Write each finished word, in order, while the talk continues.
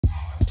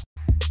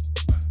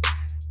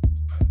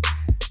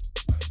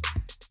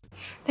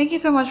Thank you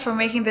so much for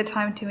making the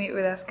time to meet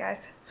with us,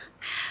 guys.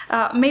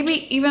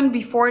 Maybe even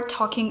before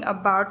talking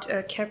about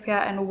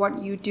Kepya and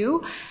what you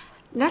do,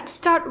 let's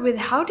start with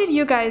how did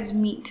you guys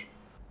meet?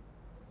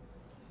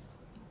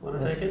 Want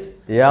to take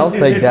it? Yeah, I'll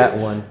take that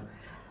one.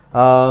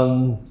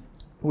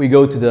 We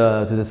go to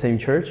the same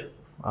church,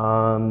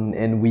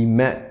 and we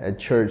met at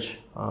church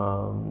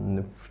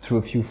through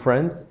a few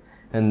friends,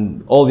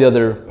 and all the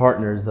other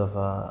partners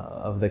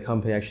of the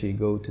company actually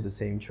go to the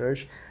same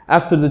church.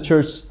 After the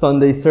church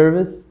Sunday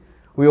service,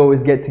 we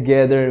always get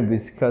together and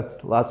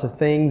discuss lots of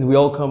things. We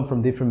all come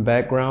from different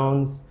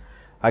backgrounds.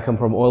 I come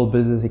from oil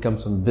business. He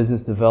comes from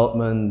business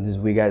development.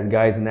 We got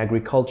guys in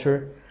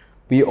agriculture.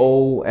 We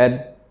all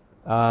had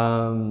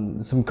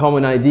some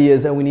common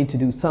ideas that we need to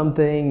do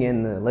something,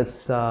 and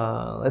let's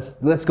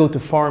go to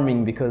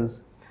farming,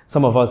 because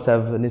some of us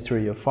have an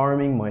history of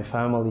farming. My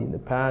family in the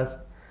past,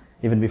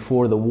 even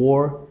before the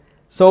war.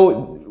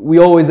 So we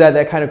always had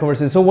that kind of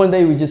conversation. So one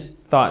day we just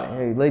thought,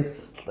 hey,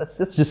 let's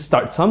just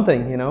start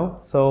something, you know.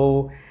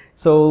 So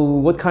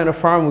what kind of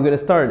farm we're gonna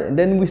start? And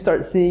then we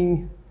start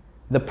seeing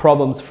the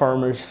problems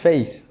farmers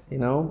face, you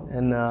know.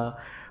 And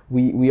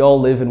we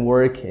all live and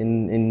work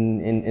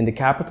in the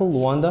capital,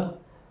 Luanda.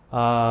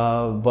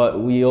 But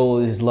we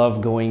always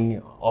love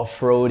going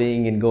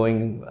off-roading and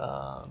going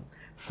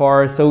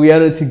far. So we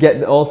had to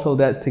get also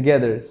that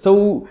together.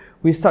 So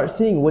we start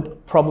seeing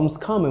what problems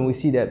come, and we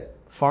see that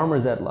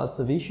farmers had lots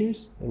of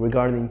issues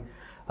regarding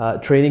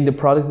trading the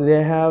products that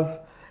they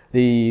have.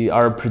 They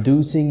are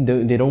producing,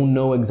 they don't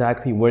know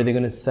exactly where they're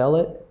going to sell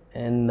it.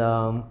 And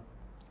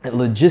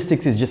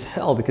logistics is just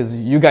hell, because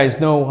you guys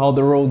know how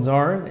the roads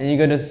are, and you're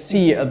going to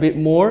see a bit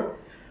more.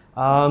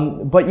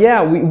 But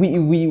yeah,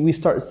 we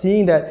start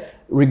seeing that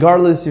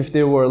regardless if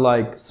they were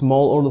like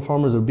smallholder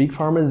farmers or big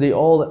farmers, they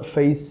all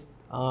face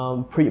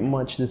pretty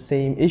much the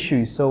same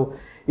issues. So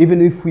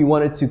even if we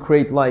wanted to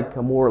create like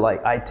a more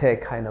like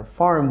high-tech kind of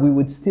farm, we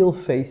would still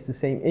face the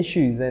same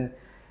issues. And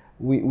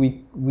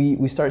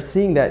we start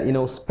seeing that, you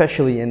know,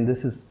 especially, and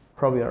this is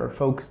probably our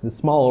focus, the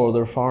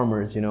smallholder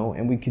farmers, you know,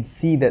 and we could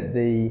see that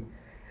the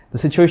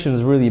situation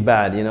is really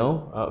bad, you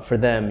know, for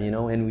them, you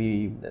know.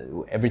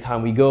 And every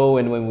time we go,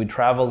 and when we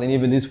travel, and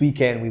even this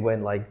weekend we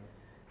went like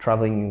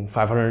traveling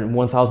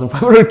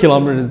 1,500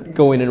 kilometers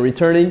going and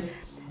returning,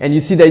 and you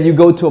see that you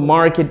go to a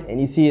market and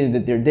you see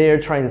that they're there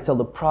trying to sell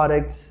the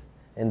products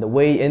and the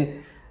way,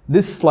 and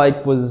this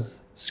like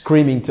was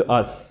screaming to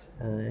us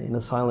in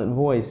a silent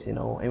voice, you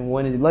know. And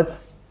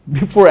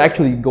before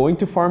actually going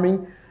to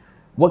farming,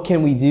 what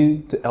can we do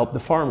to help the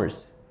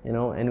farmers? You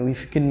know, and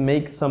if you can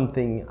make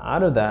something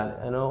out of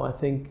that, you know, I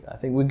think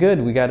we're good.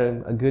 We got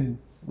a good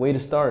way to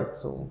start.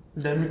 So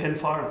then we can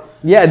farm.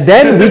 Yeah,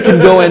 then we can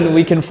go and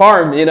we can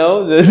farm. You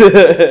know,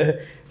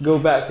 go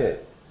back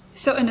it.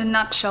 So in a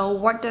nutshell,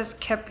 what does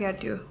Kepya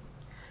do?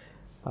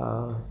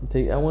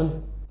 Take that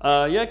one.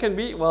 Yeah, it can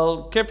be.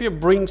 Well, Kepya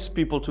brings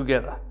people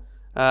together.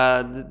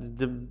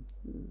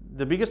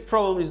 The biggest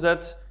problem is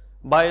that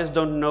buyers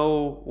don't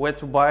know where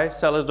to buy,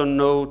 sellers don't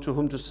know to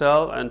whom to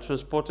sell, and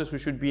transporters who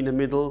should be in the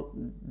middle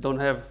don't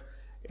have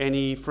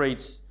any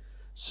freight.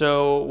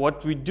 So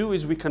what we do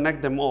is we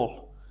connect them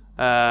all.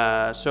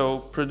 So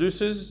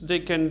producers, they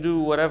can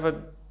do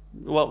whatever,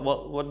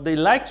 what they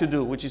like to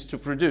do, which is to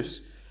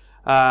produce.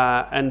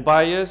 And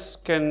buyers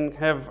can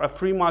have a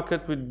free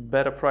market with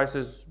better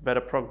prices,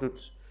 better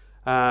products,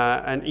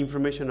 and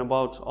information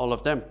about all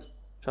of them.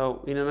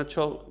 So in a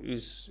nutshell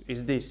is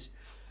this.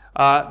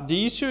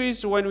 The issue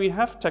is when we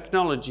have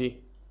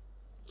technology,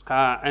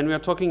 and we are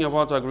talking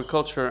about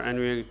agriculture and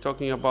we're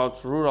talking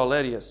about rural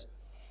areas,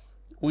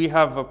 we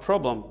have a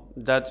problem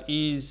that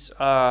is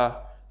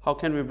how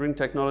can we bring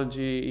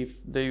technology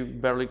if they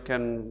barely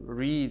can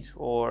read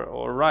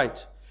or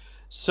write?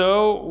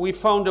 So we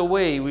found a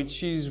way,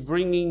 which is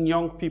bringing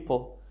young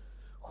people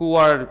who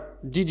are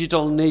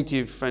digital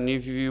native, and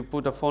if you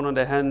put a phone on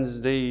their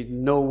hands, they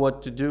know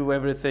what to do,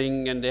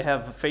 everything, and they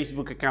have a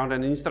Facebook account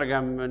and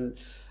Instagram, and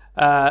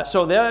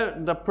so they're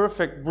the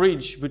perfect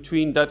bridge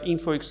between that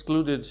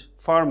info-excluded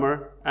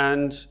farmer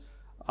and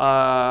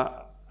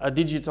a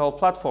digital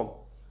platform.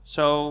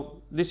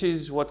 So this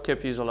is what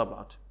Kepya is all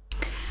about.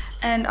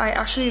 And I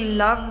actually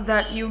love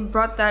that you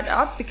brought that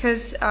up,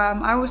 because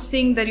I was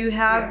seeing that you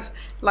have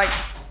like,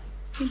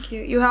 thank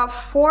you. You have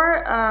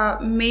four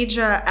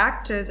major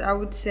actors, I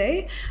would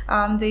say.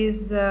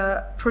 There's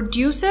the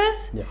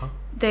producers. Yeah.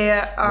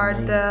 There are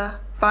the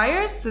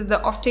buyers,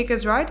 the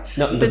off-takers, right?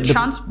 No, the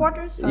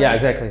transporters. Sorry. Yeah,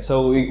 exactly.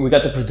 So we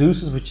got the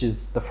producers, which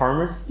is the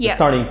farmers, the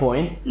starting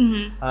point.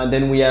 Mm-hmm.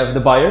 Then we have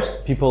the buyers,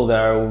 people that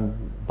are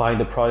buying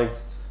the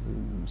products,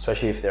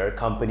 especially if there are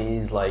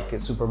companies like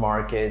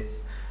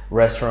supermarkets,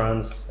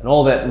 restaurants, and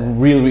all that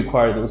really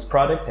require those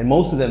products. And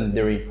most of them,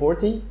 they're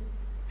importing,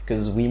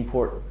 because we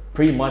import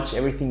pretty much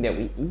everything that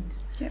we eat.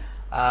 Yeah.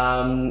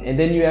 And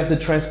then you have the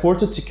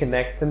transporter to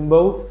connect them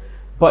both.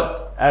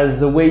 But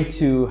as a way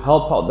to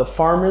help out the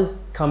farmers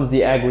comes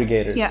the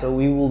aggregator. Yeah. So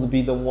we will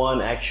be the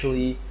one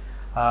actually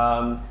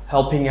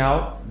helping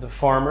out the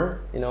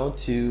farmer, you know,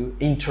 to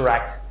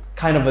interact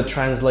kind of a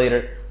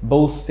translator,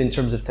 both in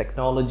terms of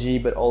technology,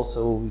 but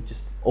also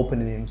just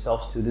opening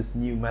himself to this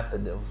new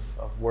method of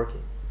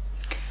working.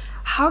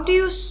 How do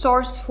you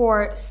source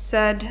for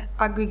said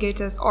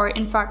aggregators, or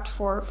in fact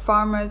for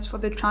farmers, for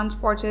the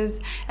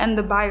transporters and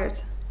the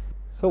buyers?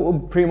 So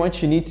pretty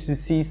much you need to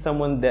see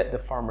someone that the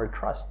farmer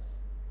trusts,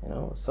 you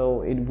know.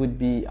 So it would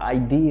be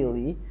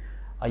ideally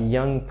a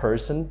young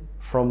person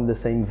from the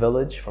same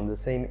village, from the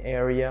same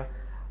area,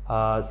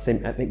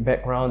 same ethnic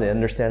background, that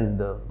understands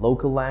the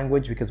local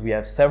language, because we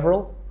have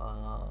several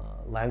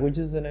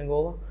languages in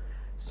Angola.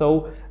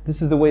 So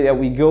this is the way that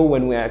we go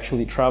when we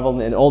actually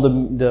travel, and all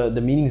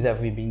the meetings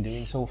that we've been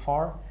doing so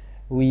far.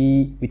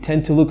 We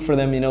tend to look for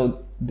them, you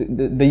know,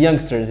 the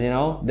youngsters, you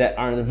know, that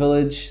are in the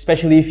village,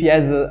 especially if he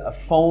has a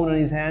phone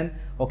in his hand.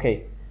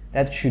 Okay,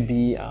 that should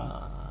be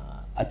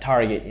a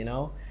target, you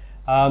know.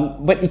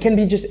 But it can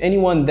be just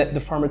anyone that the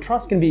farmer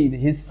trusts, can be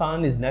his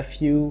son, his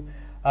nephew.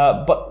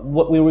 But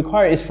what we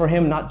require is for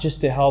him not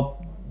just to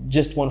help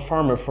just one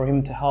farmer, for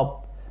him to help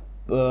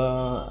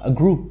a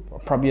group, or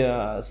probably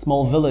a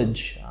small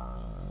village.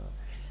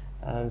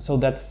 So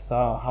that's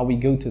how we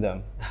go to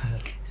them.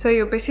 So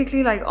you're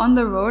basically like on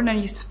the road and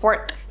you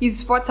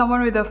spot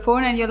someone with a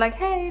phone and you're like,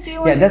 hey, do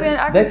you want to be an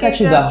aggregator? That's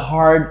actually the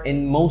hard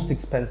and most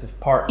expensive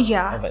part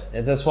of it.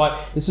 And that's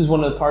why this is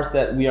one of the parts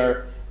that we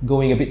are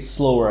going a bit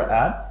slower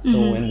at.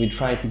 So when we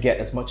try to get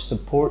as much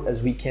support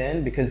as we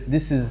can, because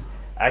this is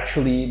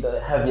actually the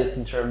heaviest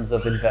in terms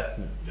of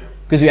investment.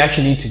 Because you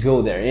actually need to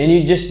go there, and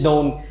you just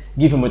don't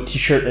give him a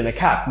t-shirt and a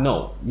cap.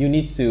 No, you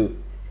need to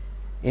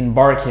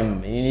embark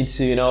him. You need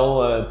to, you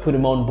know, put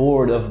him on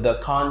board of the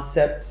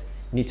concept.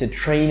 You need to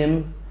train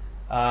him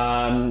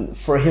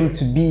for him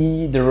to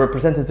be the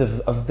representative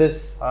of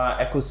this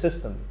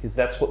ecosystem, because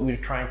that's what we're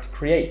trying to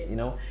create. You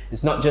know,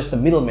 it's not just a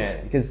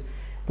middleman, because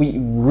we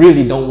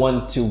really don't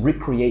want to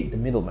recreate the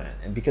middleman,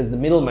 and because the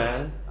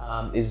middleman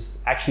is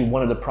actually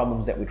one of the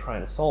problems that we're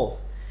trying to solve.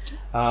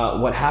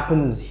 What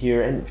happens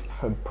here, and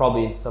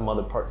probably in some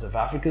other parts of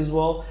Africa as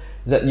well,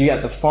 is that you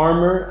got the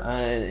farmer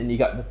and you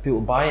got the people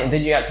buying, and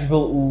then you got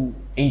people who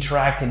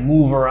interact and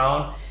move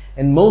around,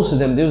 and most of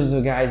them, those are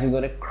the guys who are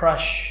going to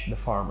crush the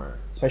farmer,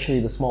 especially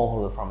the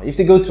smallholder farmer. If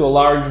they go to a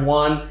large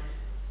one,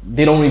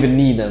 they don't even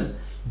need them,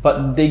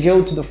 but they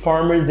go to the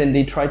farmers and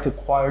they try to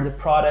acquire the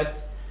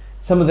product.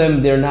 Some of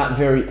them, they're not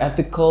very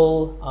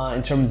ethical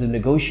in terms of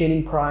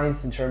negotiating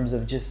price, in terms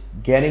of just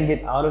getting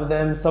it out of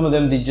them. Some of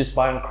them, they just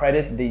buy on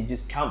credit, they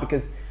just count,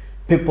 because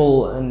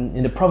people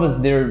in the province,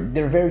 they're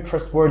very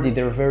trustworthy,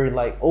 they're very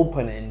like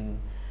open, and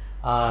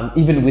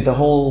even with the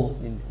whole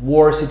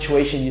war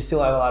situation, you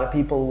still have a lot of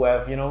people who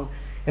have, you know,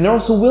 and they're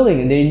also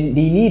willing, and they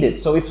need it.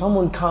 So if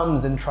someone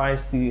comes and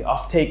tries to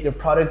offtake their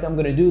product, I'm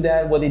going to do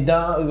that. What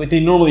they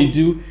normally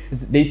do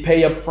is they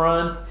pay up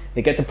front,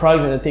 they get the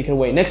product and they take it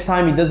away. Next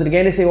time he does it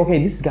again, they say,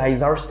 okay, this guy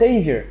is our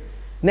savior.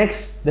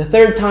 The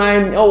third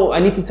time, oh, I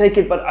need to take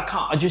it, but I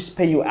can't, I just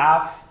pay you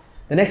half.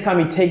 The next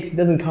time he takes, it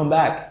doesn't come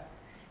back.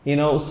 You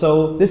know,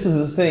 so this is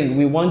the thing.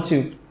 We want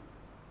to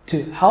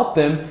help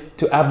them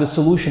to have the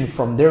solution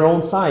from their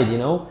own side, you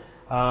know.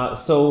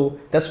 So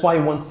that's why I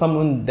want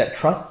someone that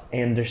trusts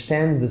and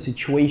understands the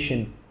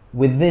situation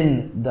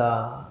within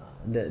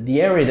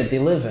the area that they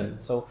live in.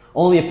 So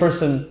only a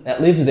person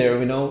that lives there,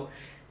 you know,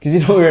 because,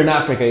 you know, we're in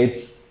Africa,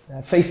 it's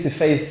a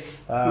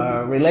face-to-face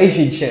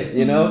relationship,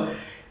 you know,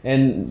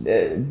 and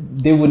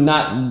they would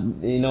not,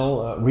 you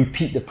know,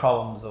 repeat the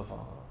problems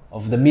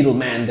of the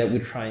middleman that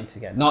we're trying to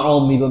get. Not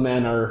all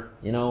middlemen are,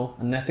 you know,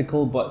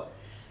 unethical, but,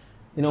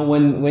 you know,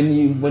 when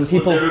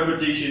people, what their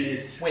reputation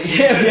is.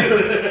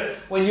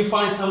 When you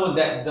find someone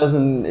that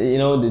doesn't, you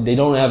know, they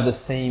don't have the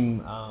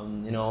same,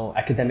 you know,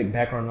 academic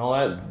background and all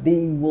that,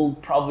 they will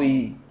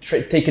probably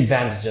take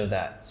advantage of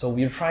that. So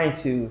we're trying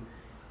to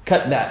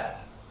cut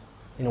that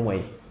in a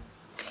way.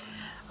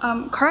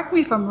 Correct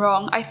me if I'm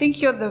wrong. I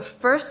think you're the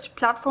first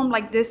platform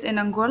like this in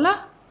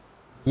Angola.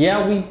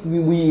 Yeah,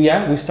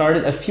 we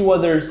started. A few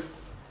others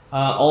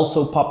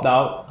also popped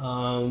out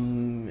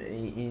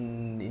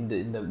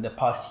in the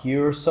past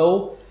year or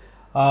so.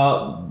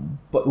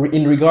 But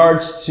in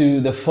regards to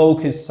the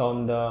focus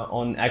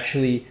on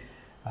actually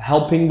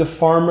helping the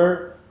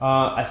farmer,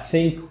 I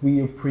think we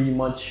are pretty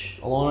much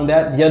along on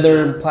that. The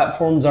other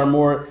platforms are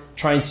more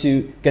trying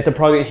to get the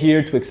product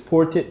here to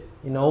export it,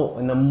 you know,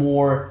 in a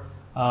more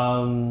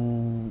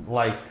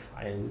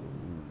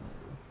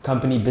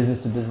company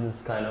business to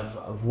business kind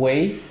of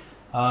way.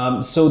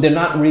 So they're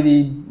not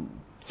really,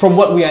 from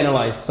what we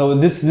analyze. So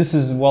this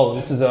is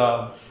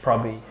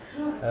probably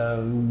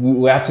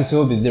we have to say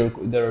that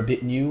they're a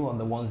bit new on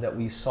the ones that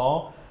we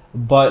saw.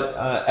 But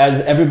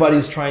as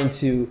everybody's trying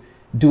to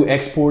do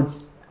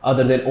exports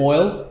other than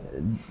oil,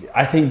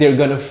 I think they're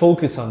going to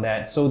focus on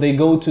that. So they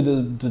go to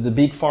the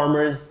big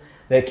farmers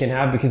that can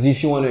have, because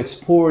if you want to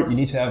export, you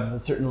need to have a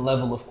certain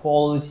level of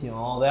quality and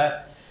all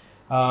that.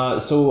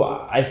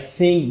 So I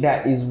think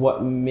that is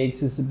what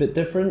makes us a bit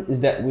different, is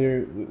that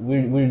we're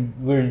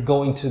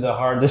going to the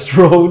hardest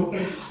road.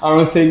 I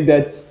don't think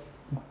that's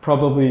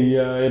probably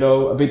you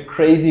know, a bit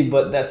crazy,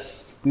 but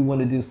we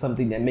want to do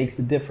something that makes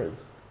a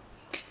difference.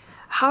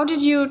 How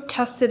did you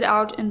test it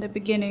out in the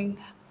beginning?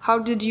 How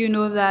did you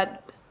know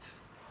that?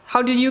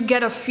 How did you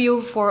get a feel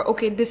for,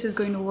 okay, this is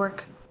going to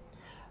work?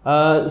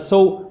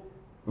 So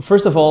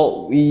first of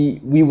all,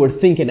 we were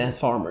thinking as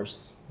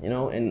farmers, you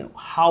know, and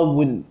how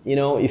would, you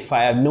know, if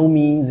I have no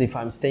means, if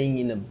I'm staying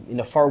in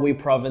a faraway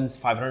province,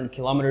 500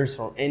 kilometers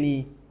from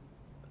any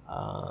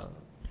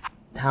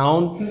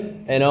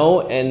town, you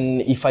know,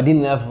 and if I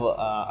didn't have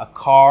a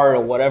car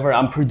or whatever,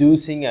 I'm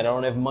producing, I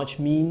don't have much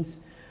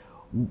means,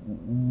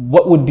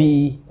 what would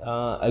be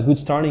a good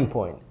starting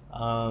point?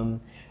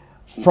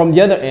 From the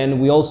other end,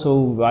 we also,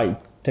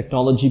 like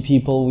technology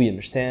people, we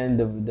understand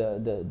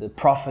the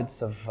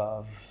profits of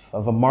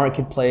a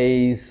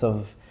marketplace,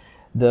 of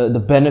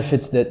the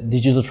benefits that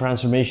digital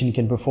transformation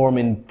can perform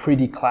in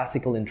pretty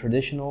classical and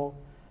traditional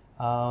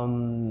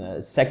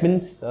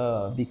segments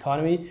of the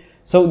economy.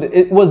 So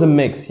it was a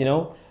mix, you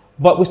know.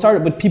 But we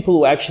started with people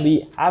who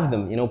actually have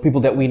them, you know, people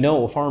that we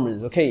know,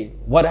 farmers. Okay,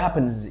 what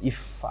happens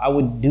if I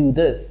would do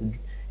this,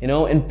 you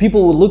know? And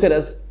people would look at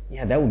us,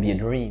 yeah, that would be a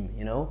dream,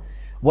 you know.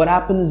 What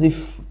happens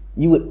if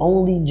you would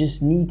only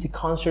just need to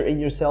concentrate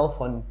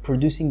yourself on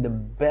producing the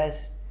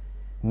best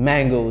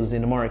mangoes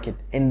in the market,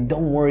 and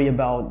don't worry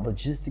about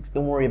logistics,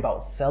 don't worry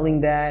about selling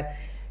that,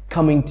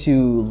 coming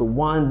to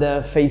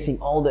Luanda, facing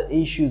all the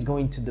issues,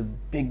 going to the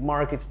big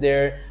markets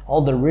there,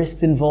 all the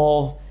risks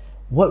involved.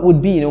 What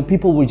would be, you know,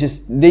 people would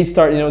just, they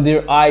start, you know,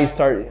 their eyes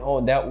start,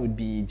 oh, that would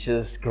be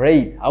just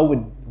great. I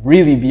would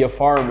really be a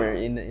farmer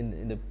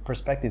in the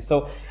perspective.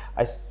 So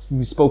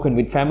we've spoken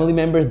with family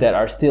members that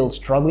are still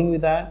struggling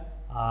with that.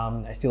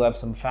 I still have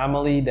some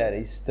family that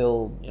is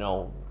still, you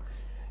know,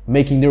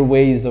 making their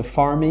ways of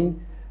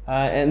farming.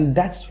 And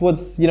that's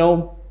what's, you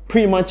know,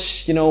 pretty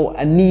much, you know,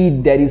 a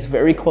need that is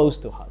very close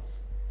to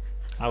us.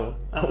 I would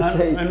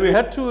say. And we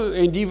had to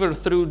endeavor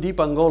through deep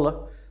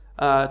Angola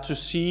to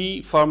see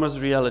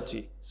farmers'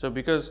 reality. So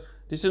because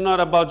this is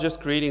not about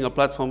just creating a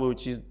platform,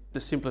 which is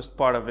the simplest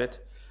part of it.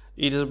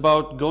 It is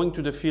about going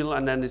to the field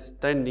and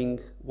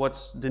understanding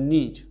what's the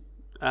need.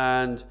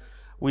 And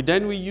we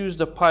used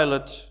a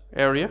pilot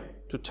area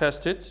to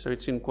test it. So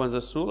it's in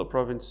Kwanza Sul, a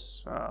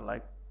province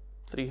like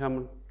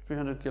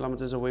 300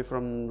 kilometers away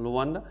from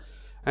Luanda.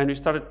 And we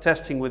started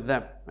testing with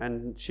them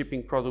and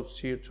shipping products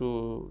here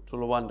to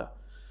Luanda,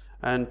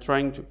 and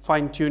trying to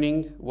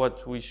fine-tuning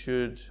what we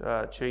should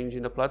change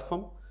in the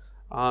platform.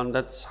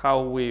 That's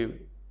how we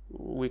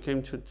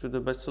came to the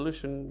best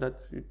solution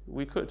that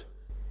we could.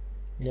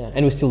 Yeah,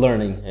 and we're still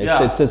learning.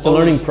 It's a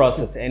learning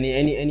process.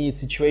 Any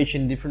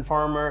situation, different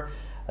farmer,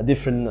 a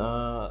different.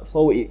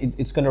 So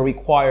it's going to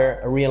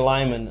require a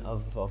realignment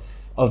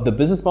of the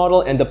business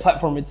model and the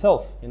platform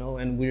itself. You know,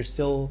 and we're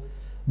still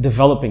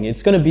developing.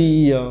 It's going to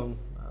be.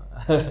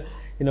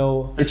 You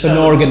know, it's an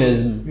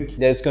organism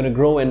that's going to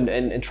grow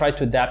and try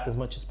to adapt as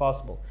much as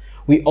possible.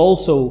 We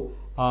also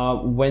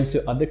went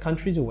to other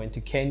countries. We went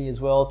to Kenya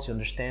as well to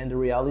understand the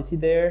reality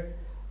there.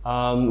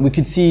 We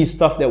could see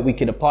stuff that we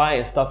could apply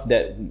and stuff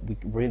that we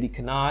really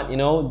cannot, you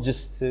know,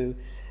 just to,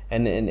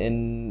 and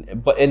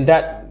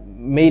that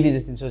made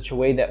it in such a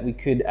way that we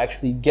could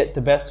actually get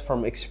the best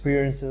from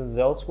experiences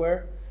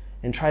elsewhere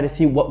and try to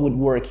see what would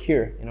work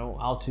here, you know,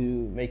 how to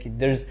make it.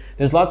 There's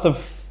lots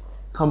of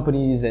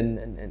companies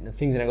and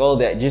things in Angola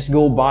that just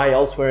go by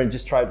elsewhere and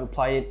just try to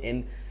apply it,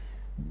 and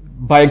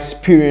by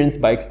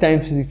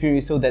extensive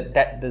experience, so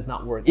that does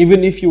not work.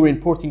 Even if you're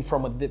importing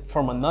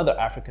from another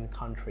African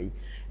country,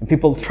 and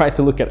people try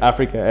to look at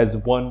Africa as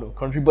one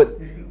country, but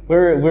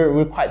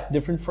we're quite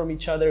different from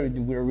each other.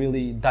 We're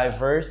really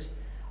diverse.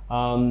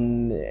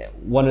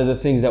 One of the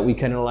things that we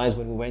can analyze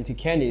when we went to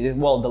Kenya is,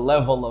 well, the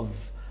level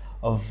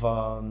of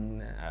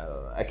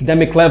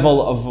academic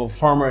level of a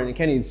farmer in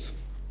Kenya is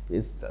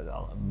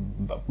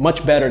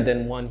much better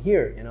than one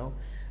here, you know.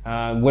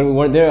 When we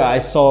went there, I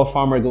saw a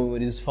farmer going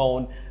with his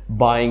phone,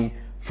 buying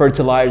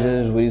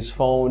fertilizers with his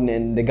phone,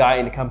 and the guy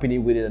in the company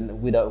with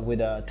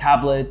a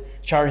tablet,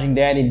 charging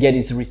that and get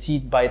his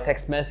receipt by a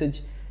text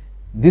message.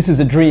 This is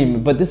a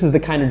dream, but this is the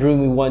kind of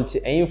dream we want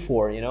to aim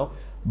for, you know.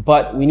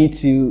 But we need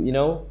to, you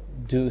know,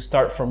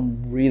 start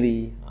from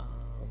really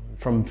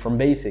from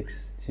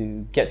basics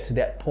to get to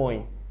that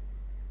point.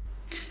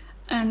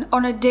 And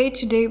on a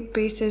day-to-day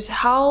basis,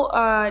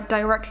 how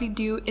directly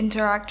do you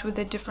interact with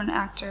the different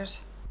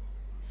actors?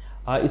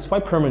 It's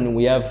quite permanent.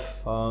 We have,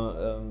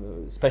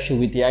 especially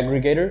with the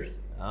aggregators,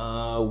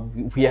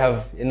 we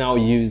have now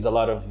used a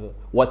lot of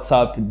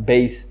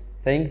WhatsApp-based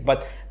thing,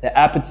 but the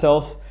app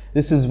itself,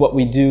 this is what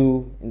we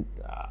do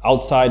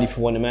outside if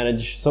you want to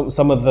manage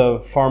some of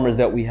the farmers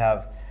that we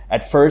have.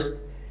 At first,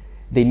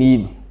 they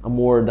need a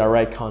more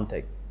direct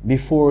contact.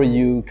 Before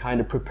you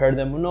kind of prepare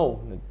them,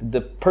 no,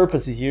 the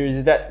purpose here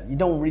is that you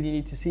don't really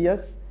need to see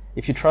us.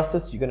 If you trust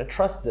us, you're going to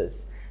trust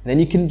this. And then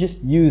you can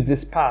just use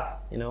this path,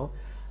 you know.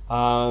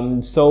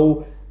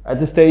 So at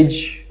this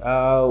stage,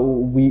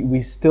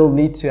 we still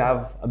need to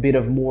have a bit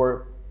of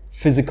more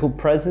physical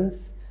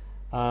presence.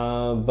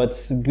 But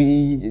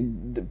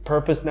the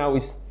purpose now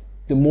is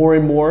to more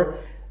and more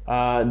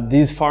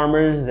these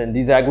farmers and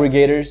these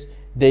aggregators,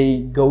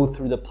 they go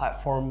through the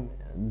platform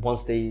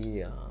once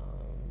they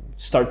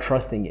start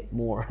trusting it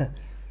more.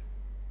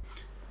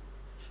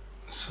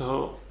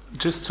 So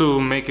just to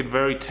make it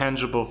very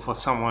tangible for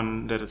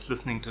someone that is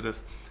listening to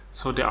this,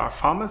 so there are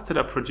farmers that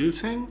are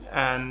producing,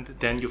 and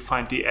then you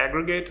find the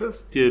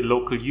aggregators, the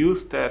local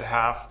youth that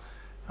have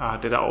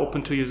that are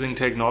open to using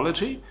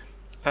technology.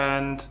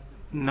 And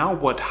now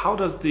what? How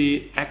does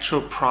the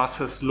actual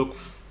process look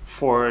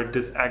for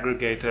this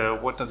aggregator?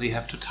 What does he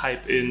have to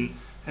type in,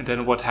 and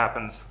then what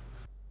happens?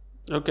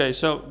 Okay,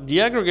 so the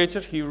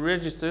aggregator, he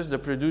registers the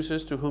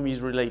producers to whom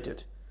he's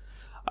related,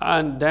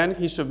 and then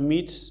he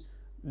submits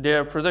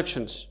their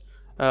productions,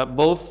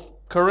 both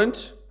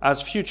current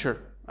as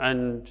future.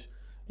 And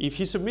if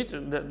he submits,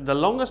 the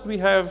longest we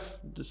have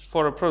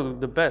for a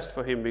product, the best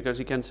for him, because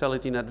he can sell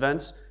it in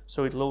advance,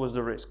 so it lowers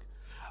the risk.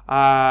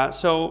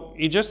 So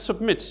he just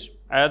submits,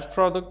 add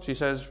product, he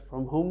says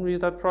from whom is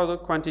that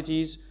product,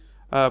 quantities,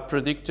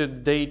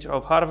 predicted date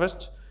of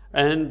harvest,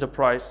 and the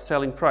price,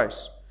 selling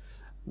price.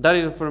 That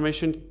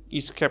information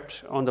is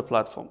kept on the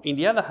platform. In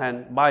the other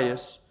hand,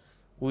 buyers,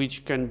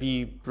 which can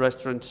be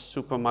restaurants,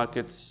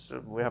 supermarkets,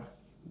 we have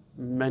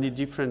many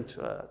different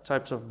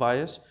types of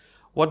buyers.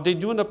 What they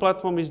do on the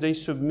platform is they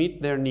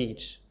submit their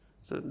needs.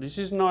 So this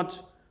is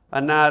not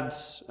an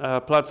ads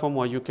platform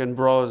where you can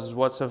browse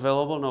what's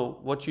available. No,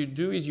 what you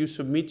do is you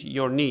submit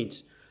your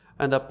needs,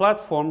 and the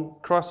platform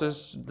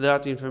crosses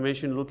that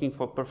information looking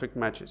for perfect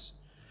matches.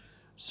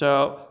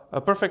 So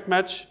a perfect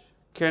match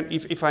can,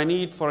 if I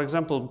need, for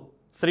example,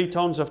 3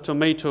 tons of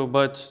tomato,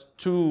 but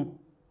 2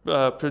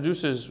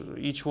 producers,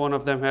 each one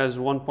of them has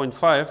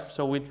 1.5,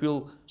 so it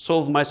will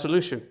solve my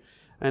solution.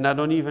 And I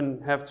don't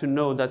even have to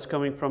know that's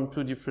coming from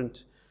 2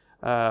 different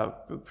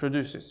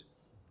producers.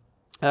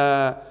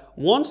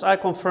 Once I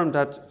confirm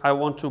that I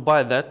want to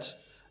buy that,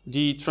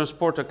 the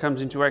transporter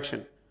comes into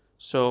action.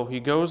 So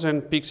he goes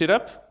and picks it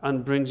up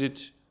and brings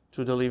it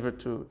to deliver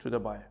to the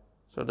buyer.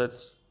 So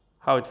that's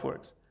how it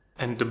works.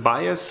 And the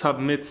buyer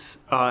submits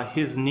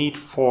his need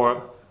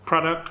for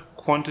product,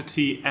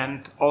 quantity,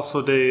 and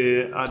also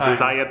the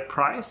desired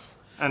price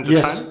and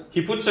the time?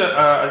 He puts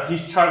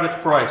his target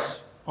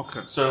price.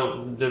 Okay.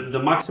 So the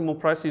maximum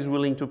price he's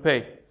willing to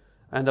pay.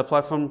 And the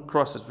platform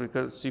crosses,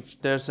 because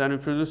if there's any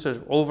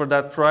producer over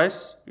that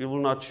price, it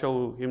will not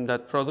show him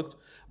that product.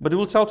 But it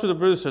will tell to the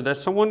producer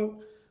there's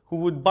someone who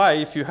would buy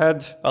if you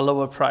had a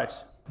lower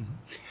price. Mm-hmm.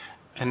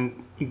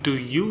 And do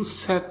you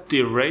set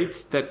the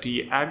rates that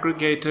the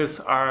aggregators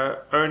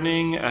are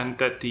earning and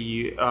that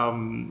the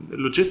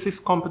logistics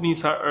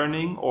companies are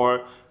earning,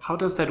 or how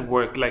does that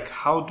work? Like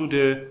how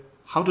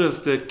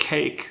does the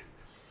cake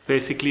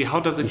basically, how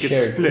does it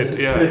get split?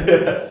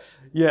 Yeah.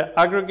 Yeah,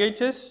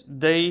 aggregators,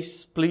 they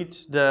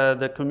split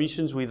the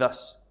commissions with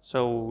us.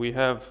 So we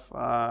have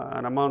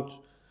an amount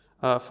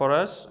for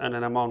us and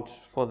an amount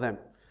for them.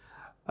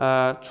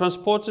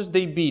 Transporters,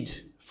 they bid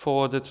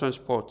for the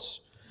transports.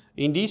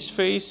 In this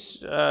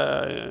phase,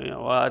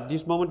 at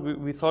this moment,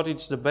 we thought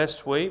it's the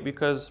best way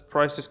because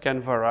prices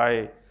can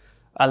vary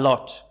a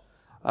lot.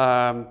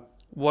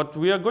 What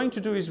we are going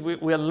to do is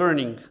we are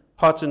learning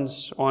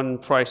patterns on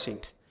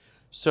pricing.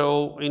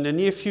 So in the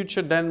near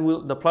future, then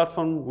the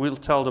platform will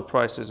tell the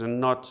prices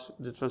and not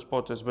the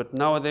transporters. But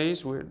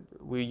nowadays,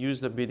 we use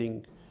the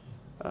bidding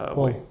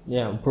way.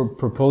 Yeah,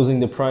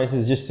 proposing the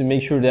prices just to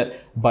make sure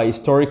that by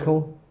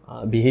historical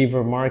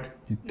behavior market,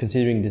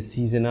 considering the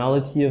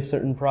seasonality of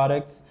certain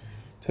products,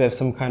 to have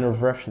some kind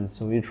of reference.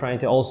 So we're trying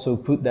to also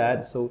put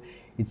that so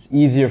it's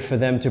easier for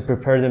them to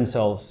prepare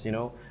themselves, you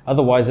know.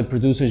 Otherwise, the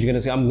producer is going to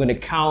say, I'm going to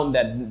count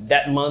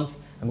that month,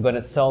 I'm going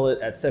to sell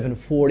it at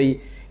 740.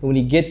 And when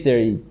he gets there,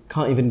 he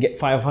can't even get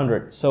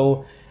 500.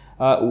 So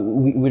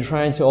we're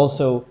trying to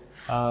also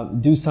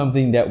do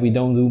something that we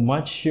don't do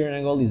much here in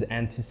Angola, is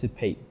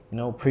anticipate, you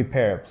know,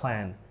 prepare,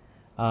 plan.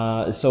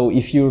 So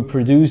if you're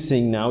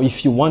producing now,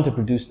 if you want to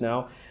produce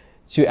now,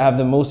 to have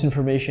the most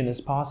information as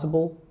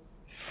possible,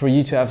 for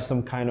you to have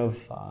some kind of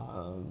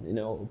you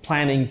know,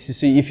 planning to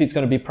see if it's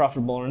going to be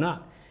profitable or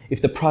not.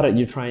 If the product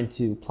you're trying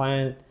to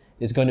plan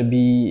is going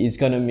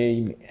to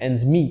make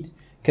ends meet.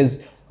 Because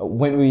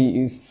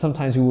when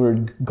sometimes we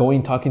were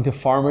talking to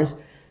farmers,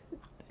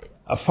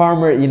 a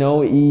farmer, you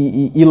know,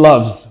 he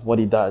loves what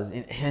he does.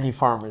 Any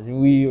farmers,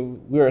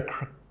 we're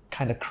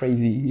kind of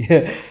crazy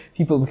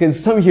people,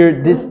 because some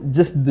here,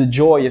 just the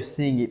joy of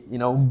seeing it, you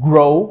know,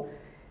 grow,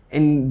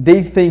 and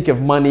they think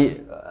of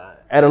money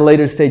at a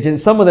later stage. And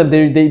some of them,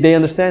 they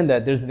understand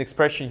that. There's an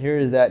expression here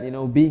is that, you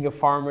know, being a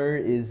farmer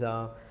is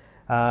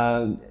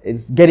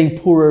getting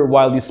poorer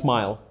while you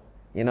smile,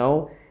 you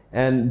know.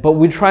 But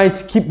we try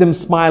to keep them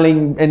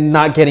smiling and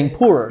not getting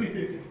poorer.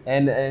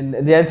 And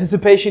the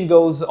anticipation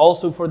goes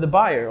also for the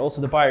buyer. Also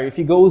the buyer, if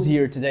he goes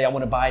here today, I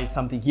want to buy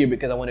something here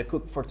because I want to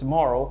cook for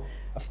tomorrow.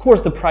 Of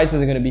course, the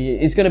prices are going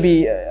to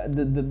be,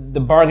 the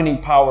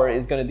bargaining power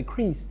is going to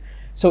decrease.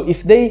 So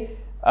if they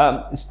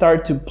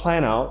start to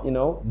plan out, you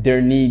know,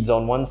 their needs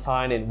on one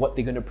side and what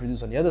they're going to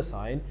produce on the other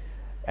side,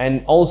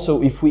 and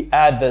also if we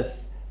add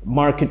this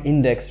market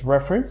index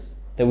reference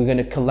that we're going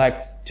to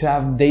collect to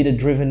have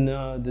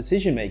data-driven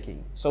decision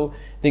making. So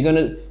they're going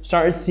to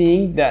start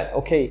seeing that,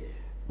 okay,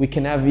 we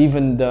can have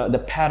even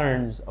the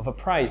patterns of a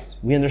price.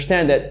 We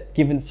understand that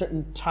given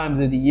certain times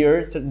of the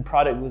year, certain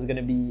product was going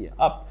to be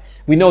up.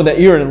 We know that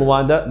here in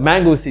Luanda,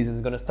 mango season is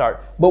going to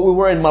start. But we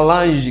were in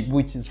Malange,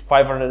 which is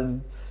 500,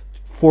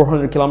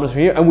 400 kilometers from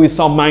here, and we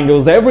saw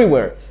mangoes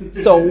everywhere.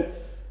 So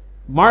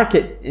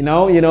market, you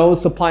know,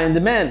 supply and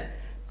demand.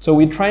 So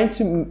we're trying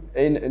to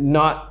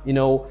not,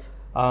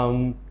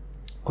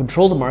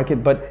 control the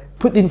market, but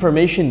put the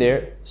information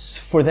there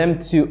for them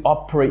to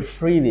operate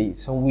freely.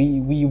 So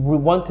we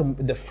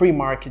want the free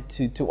market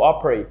to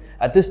operate.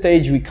 At this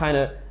stage, we kind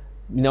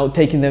of,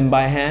 taking them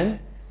by hand,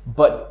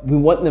 but we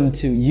want them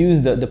to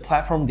use the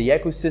platform, the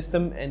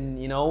ecosystem,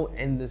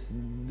 and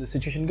the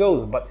situation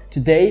goes. But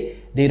today,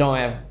 they don't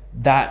have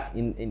that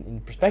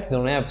in perspective. They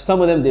don't have,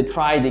 some of them, they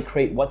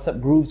create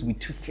WhatsApp groups with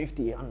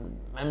 250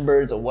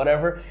 members or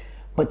whatever,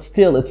 but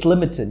still it's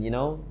limited,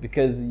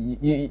 because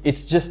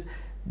it's just,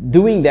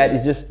 doing that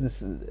is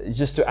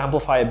just to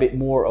amplify a bit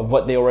more of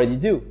what they already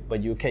do.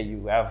 But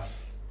you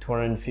have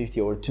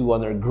 250 or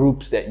 200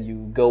 groups that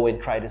you go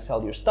and try to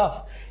sell your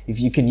stuff. If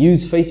you can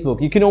use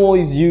Facebook, you can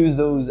always use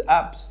those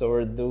apps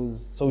or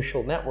those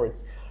social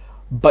networks,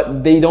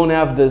 but they don't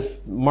have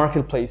this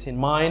marketplace in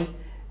mind.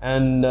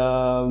 And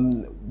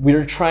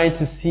we're trying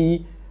to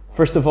see,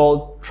 first of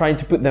all, trying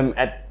to put them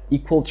at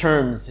equal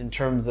terms in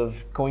terms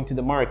of going to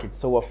the market.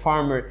 So a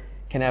farmer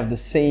can have the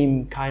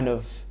same kind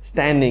of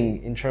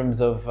standing in terms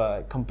of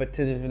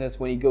competitiveness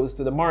when he goes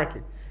to the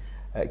market.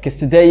 Because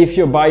today, if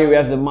you're a buyer, you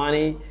have the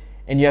money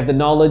and you have the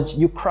knowledge,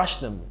 you crush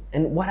them.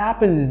 And what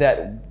happens is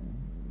that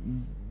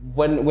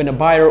when a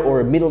buyer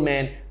or a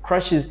middleman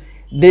crushes,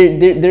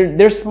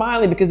 they're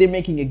smiling because they're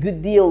making a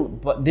good deal,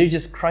 but they're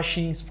just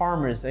crushing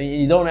farmers. I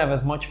mean, you don't have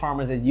as much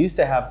farmers as you used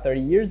to have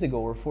 30 years ago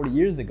or 40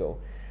 years ago.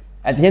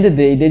 At the end of the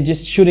day, they're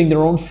just shooting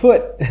their own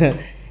foot.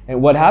 And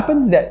what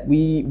happens is that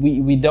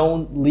we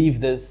don't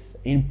leave this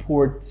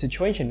import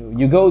situation.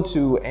 You go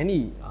to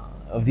any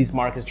of these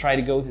markets, try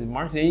to go to the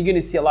markets, and you're going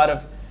to see a lot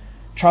of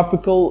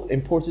tropical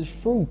imported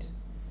fruit.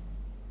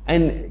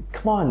 And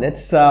come on,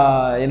 that's,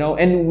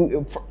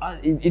 and for us,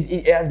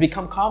 it has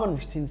become common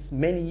since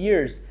many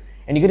years.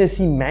 And you're going to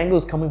see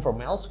mangoes coming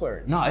from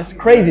elsewhere. No, it's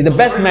crazy. The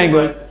best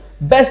mangoes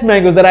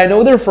that I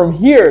know, they're from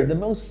here. The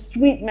most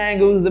sweet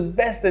mangoes, the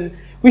best, and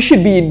we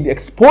should be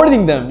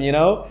exporting them,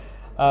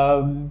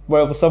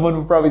 well, someone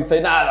would probably say,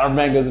 nah, our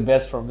mango is the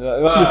best from... I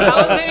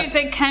was going to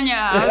say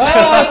Kenya.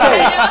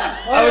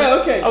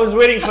 Okay. I was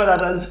waiting for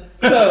that answer.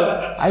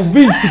 So, I've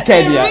been to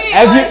Kenya.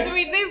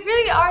 They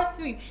really are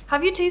sweet.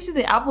 Have you tasted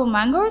the apple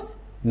mangoes?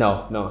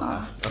 No.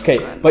 Oh, so okay,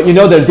 good. but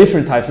there are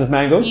different types of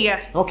mangoes?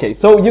 Yes. Okay,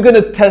 so you're going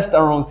to test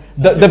our own.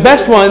 The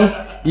best ones,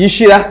 you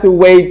should have to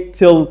wait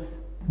till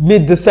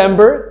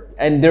mid-December.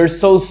 And they're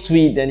so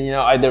sweet, and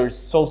they're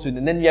so sweet.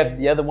 And then you have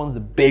the other ones,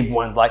 the big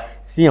ones, like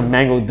see a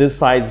mango this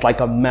size, it's like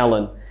a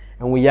melon,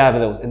 and we have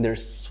those, and they're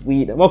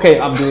sweet. Okay,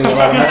 I'm doing it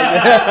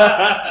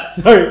right.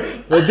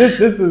 Sorry, but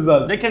this is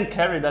us. They can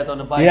carry that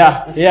on a bike.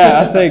 Yeah,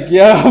 I think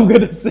I'm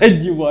gonna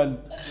send you one.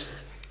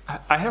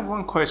 I have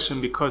one question,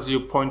 because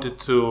you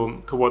pointed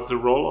towards the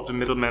role of the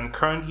middleman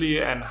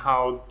currently and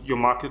how your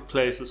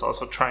marketplace is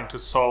also trying to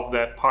solve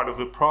that part of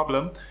the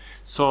problem.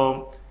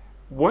 So,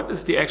 what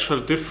is the actual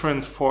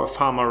difference for a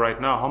farmer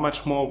right now? How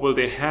much more will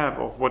they have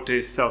of what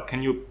they sell?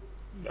 Can you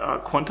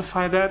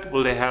quantify that?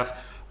 Will they have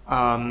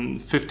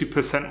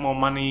 50% more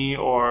money,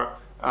 or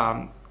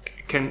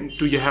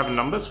do you have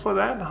numbers for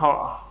that?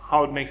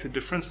 How it makes a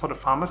difference for the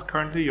farmers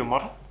currently, your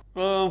model?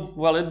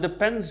 Well, it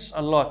depends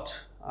a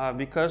lot,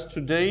 because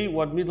today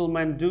what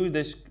middlemen do,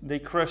 they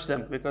crush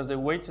them, because they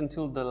wait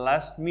until the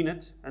last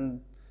minute,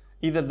 and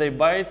either they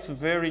buy it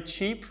very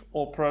cheap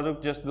or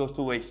product just goes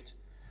to waste.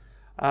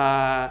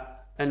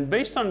 And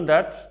based on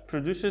that,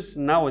 producers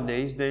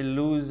nowadays, they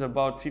lose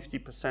about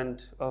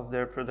 50% of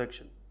their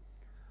production,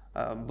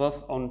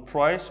 both on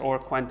price or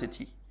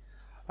quantity,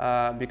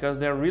 because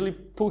they're really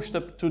pushed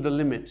up to the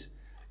limit.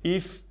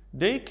 If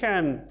they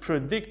can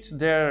predict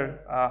their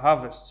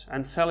harvest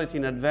and sell it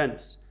in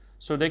advance,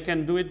 so they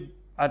can do it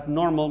at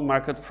normal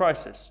market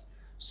prices.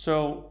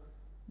 So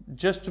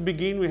just to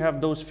begin, we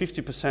have those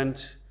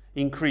 50%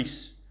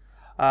 increase.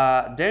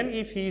 Then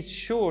if he's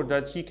sure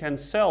that he can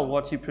sell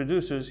what he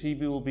produces, he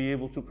will be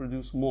able to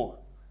produce more.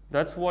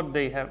 That's what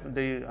they have.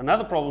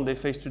 Another problem they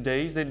face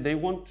today is that they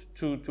want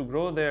to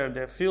grow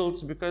their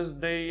fields, because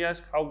they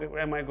ask, how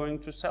am I going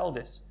to sell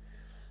this?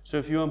 So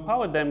if you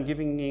empower them,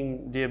 giving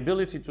him the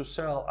ability to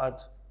sell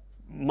at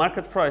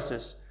market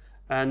prices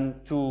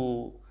and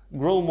to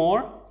grow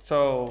more,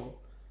 so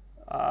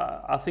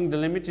I think the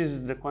limit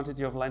is the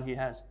quantity of land he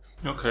has.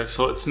 Okay,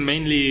 so it's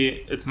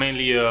mainly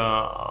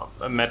a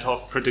matter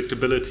of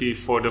predictability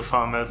for the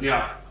farmers,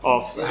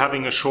 of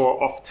having a sure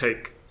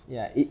offtake.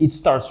 Yeah, it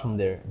starts from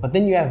there, but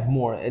then you have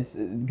more. It's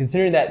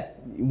considering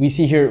that we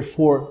see here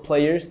 4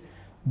 players,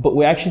 but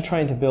we're actually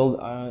trying to build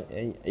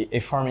a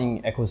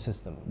farming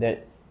ecosystem.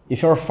 That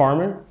if you're a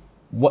farmer,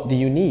 what do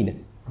you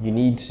need? You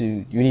need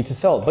to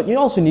sell, but you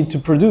also need to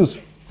produce.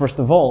 First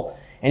of all,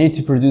 and you need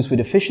to produce with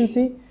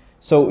efficiency.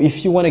 So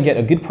if you want to get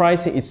a good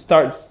price, it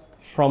starts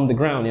from the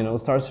ground, you know, it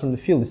starts from the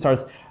field. It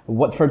starts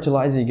what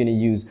fertilizer you're going to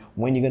use,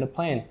 when you're going to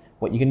plant,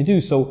 what you're going to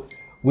do. So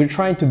we're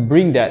trying to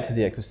bring that to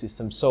the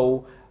ecosystem.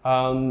 So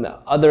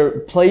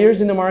other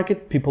players in the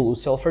market, people who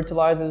sell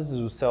fertilizers,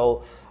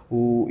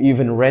 who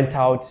even rent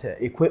out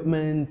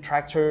equipment,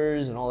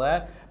 tractors and all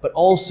that, but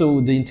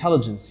also the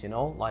intelligence, you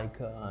know, like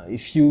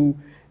if you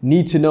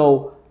need to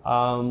know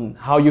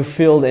how you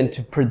field and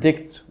to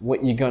predict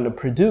what you're going to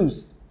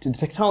produce, the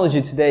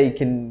technology today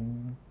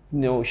can, you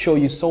know, show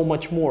you so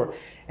much more.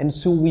 And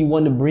so we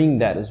want to bring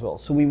that as well.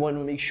 So we want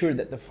to make sure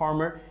that the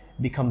farmer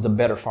becomes a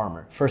better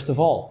farmer. First of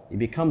all, he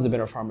becomes a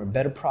better farmer,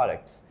 better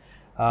products.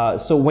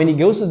 So when he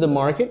goes to the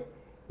market,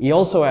 he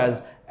also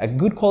has a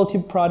good quality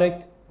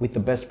product with the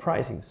best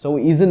pricing. So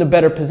he's in a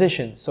better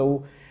position.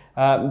 So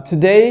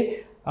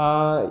today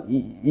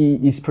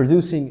he's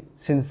producing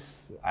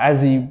since,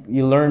 as he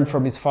learned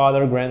from his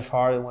father,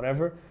 grandfather,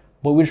 whatever.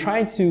 But we're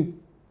trying to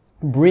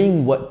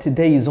bring what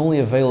today is only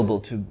available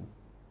to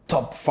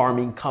top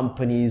farming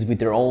companies with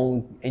their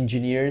own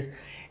engineers,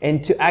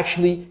 and to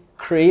actually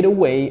create a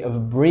way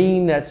of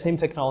bringing that same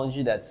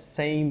technology, that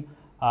same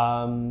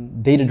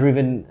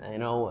data-driven, you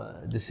know,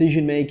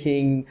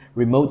 decision-making,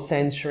 remote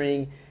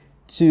sensoring,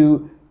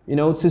 to, you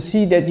know, to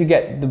see that you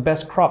get the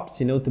best crops,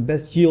 you know, the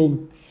best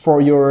yield for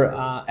your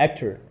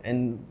hectare.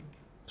 And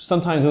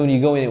sometimes when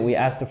you go in, we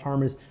ask the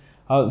farmers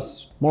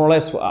more or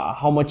less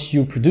how much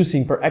you're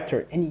producing per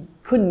hectare, and he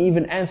couldn't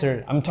even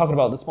answer. I'm talking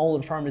about the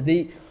smallholder farmers.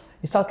 They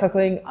start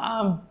calculating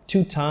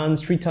 2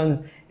 tons, 3 tons,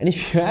 and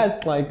if you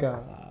ask like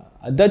a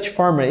Dutch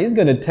farmer, he's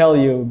going to tell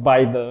you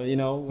by the, you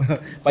know,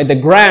 by the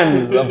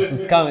grams of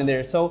scum in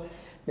there. So,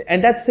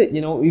 and that's it,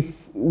 you know,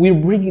 if we're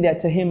bringing that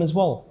to him as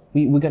well,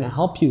 we're going to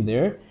help you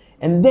there.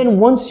 And then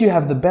once you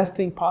have the best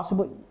thing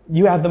possible,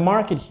 you have the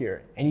market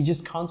here, and you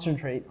just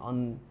concentrate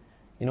on,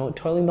 you know,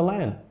 toiling the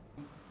land.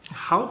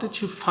 How did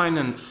you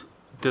finance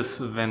this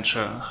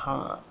venture?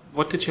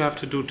 What did you have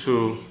to do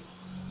to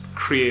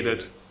create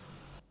it?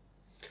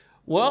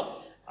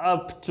 Well,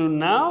 up to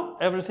now,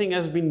 everything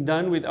has been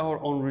done with our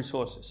own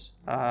resources.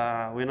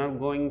 We're not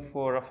going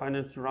for a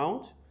finance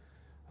round.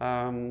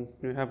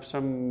 We have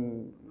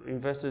some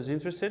investors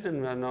interested,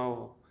 and we are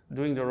now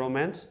doing the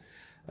romance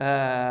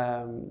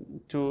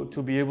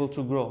to be able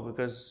to grow,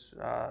 because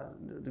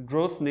the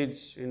growth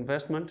needs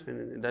investment,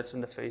 and that's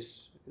in the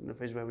phase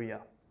where we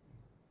are.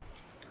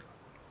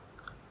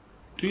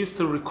 Do you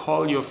still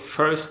recall your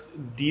first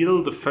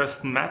deal, the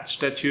first match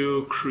that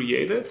you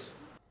created?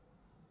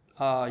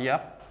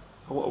 Yeah.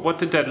 What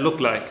did that look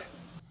like?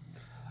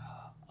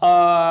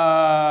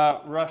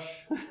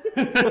 Rush.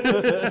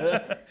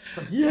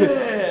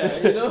 Yeah,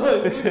 you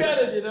know, we got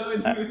it, you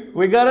know.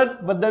 We got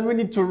it, but then we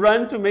need to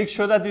run to make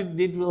sure that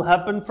it will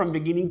happen from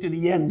beginning to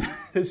the end.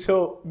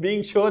 So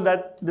being sure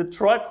that the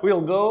truck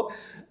will go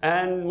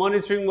and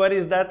monitoring what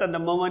is that at the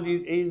moment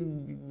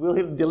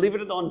will deliver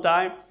it on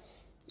time.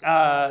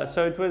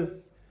 So it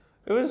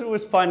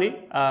was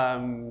funny,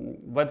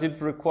 but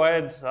it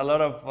required a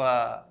lot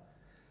of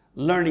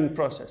learning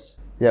process.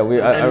 Yeah,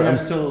 we're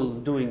still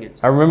doing it.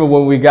 I remember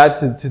when we got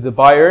to the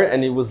buyer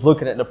and he was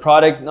looking at the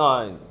product.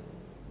 No,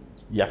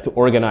 you have to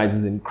organize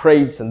it in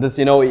crates, and this,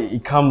 you know,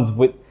 it comes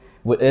with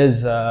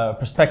his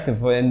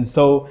perspective, and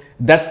so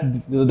that's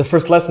the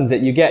first lessons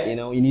that you get. You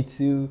know, you need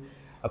to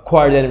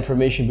acquire that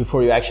information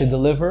before you actually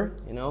deliver.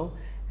 You know.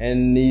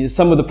 And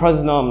some of the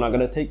process, no, I'm not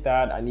going to take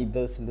that. I need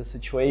this in this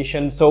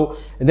situation. So,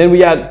 and then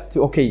we had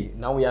to, okay,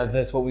 now we have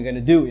this, what we're going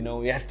to do? You know,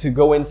 we have to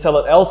go and sell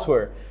it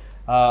elsewhere.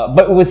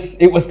 But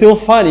it was still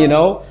fun, you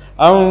know.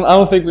 I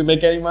don't think we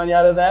make any money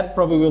out of that.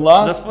 Probably we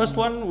lost. The first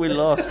one we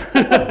lost.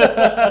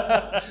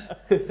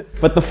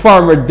 But the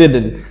farmer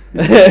didn't.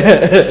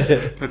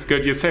 That's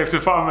good. You saved the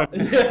farmer.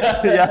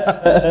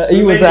 Yeah.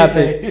 He was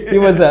happy. He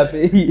was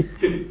happy.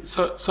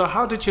 So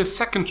how did your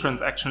second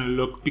transaction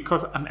look?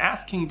 Because I'm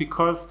asking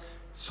because.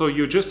 So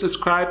you just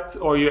described,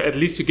 or at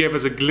least you gave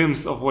us a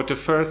glimpse of what the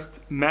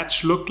first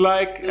match looked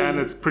like, and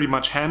it's pretty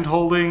much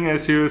hand-holding,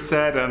 as you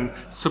said, and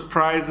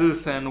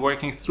surprises and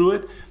working through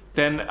it.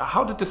 Then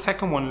how did the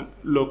second one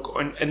look,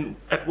 and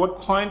at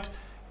what point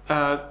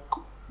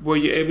were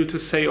you able to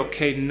say,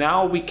 okay,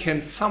 now we can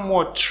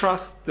somewhat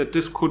trust that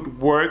this could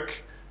work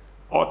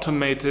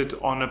automated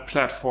on a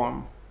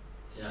platform?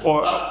 Yeah.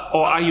 Or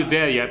are you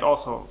there yet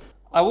also?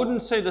 I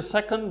wouldn't say the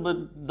second,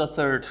 but the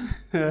third.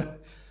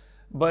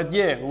 But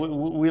yeah,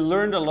 we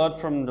learned a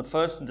lot from the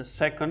first, the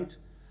second,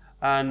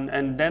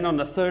 and then on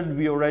the third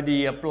we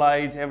already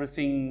applied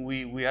everything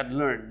we had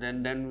learned,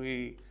 and then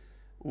we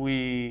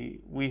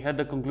had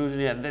the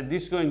conclusion, yeah, that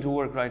this is going to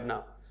work right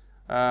now.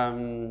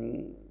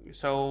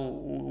 So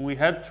we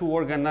had to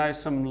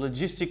organize some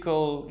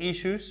logistical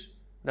issues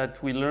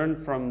that we learned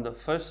from the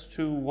first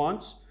two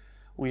ones.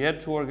 We had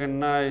to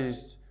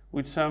organize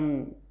with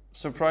some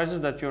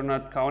surprises that you're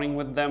not counting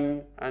with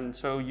them, and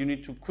so you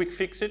need to quick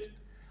fix it.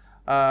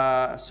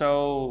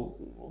 So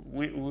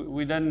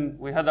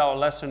we had our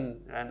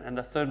lesson, and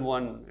the third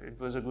one, it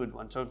was a good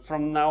one. So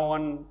from now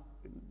on,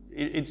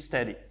 it's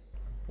steady.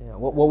 Yeah,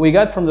 what we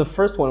got from the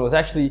first one was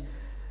actually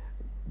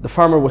the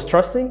farmer was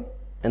trusting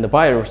and the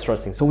buyer was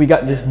trusting. So we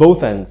got this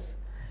both ends.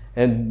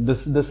 And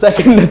the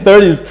second and the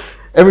third is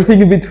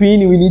everything in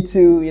between. We need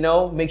to, you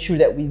know, make sure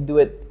that we do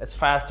it as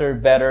faster,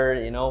 better,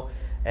 you know,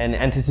 and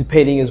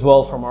anticipating as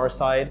well from our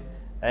side.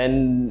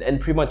 And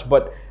pretty much,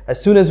 but as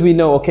soon as we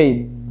know,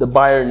 okay, the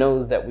buyer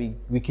knows that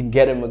we can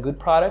get him a good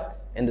product,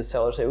 and the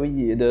seller say,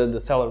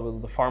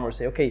 the farmer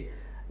say, okay,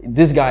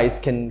 these guys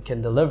can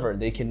deliver.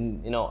 They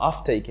can, you know,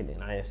 offtake it.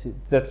 And I see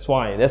that's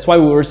why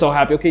we were so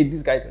happy. Okay,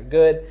 these guys are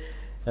good,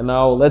 and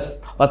now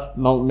let's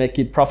not make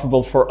it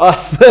profitable for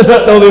us,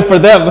 not only for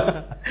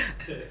them.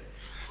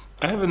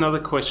 I have another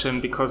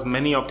question, because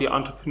many of the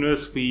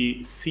entrepreneurs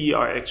we see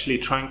are actually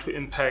trying to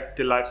impact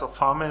the lives of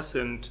farmers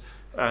and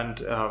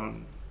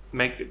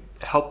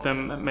help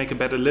them make a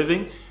better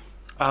living.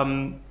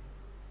 And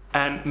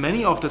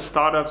many of the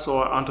startups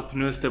or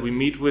entrepreneurs that we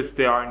meet with,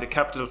 they are in the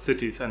capital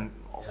cities, and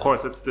of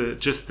course it's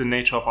just the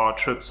nature of our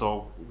trip,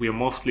 so we are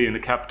mostly in the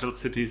capital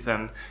cities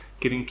and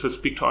getting to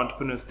speak to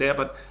entrepreneurs there.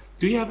 But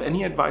do you have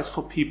any advice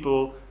for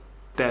people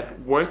that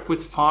work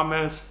with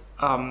farmers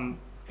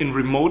in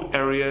remote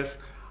areas,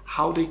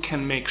 how they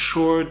can make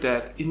sure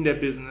that in their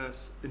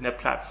business, in their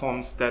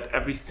platforms, that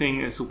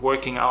everything is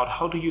working out?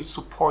 How do you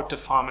support the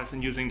farmers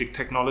in using the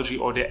technology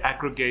or the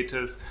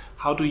aggregators?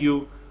 How do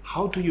you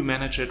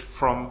manage it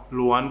from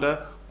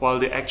Luanda while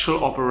the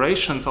actual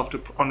operations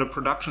on the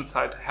production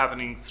side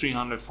happening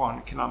 300,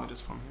 400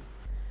 kilometers from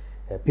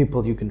here?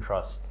 People you can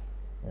trust.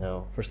 You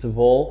know, first of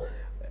all,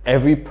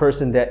 every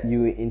person that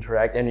you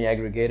interact, any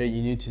aggregator,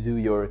 you need to do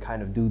your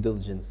kind of due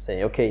diligence.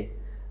 Say, okay,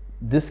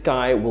 this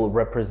guy will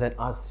represent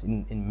us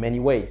in many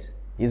ways.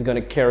 He's going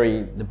to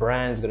carry the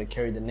brand, he's going to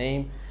carry the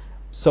name.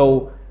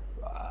 So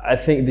I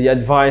think the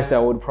advice that I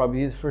would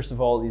probably use, first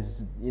of all,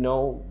 is, you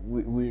know,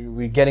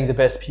 we're getting the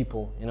best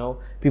people. You know,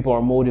 people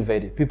are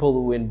motivated. People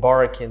who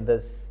embark in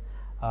this,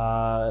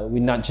 we're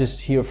not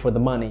just here for the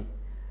money.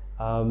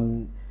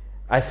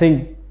 I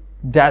think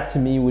that to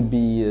me would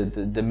be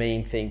the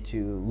main thing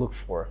to look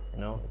for. You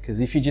know, because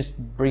if you're just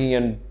bringing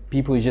in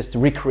people who's just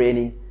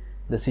recreating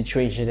the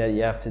situation that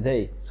you have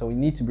today. So we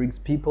need to bring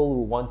people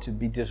who want to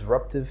be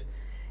disruptive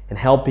and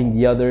helping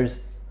the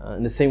others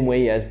in the same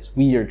way as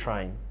we are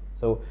trying.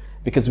 So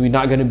because we're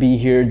not going to be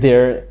here,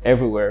 there,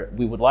 everywhere.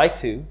 We would like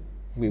to.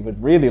 We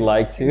would really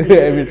like to.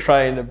 We're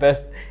trying the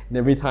best and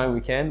every time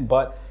we can.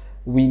 But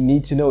we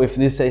need to know if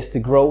this has to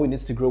grow, it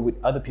needs to grow with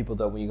other people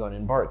that we're going to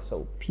embark.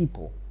 So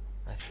people,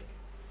 I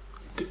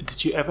think.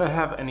 Did you ever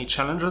have any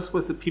challenges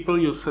with the people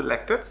you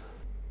selected?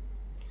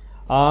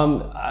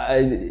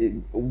 I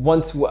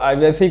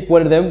think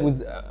one of them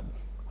was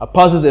a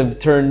positive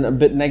turn, a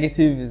bit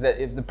negative, is that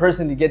if the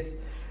person gets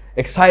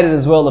excited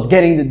as well of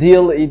getting the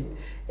deal,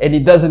 and he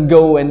doesn't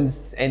go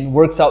and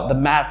works out the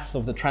maths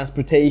of the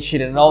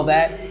transportation and all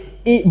that,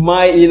 it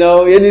might, you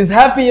know, and he's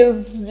happy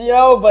as, you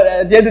know, but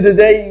at the end of the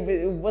day,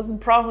 it wasn't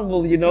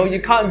profitable, you know.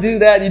 You can't do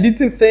that. You need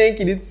to think,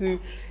 you need to,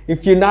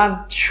 if you're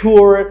not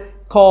sure,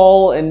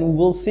 call and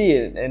we'll see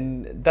it.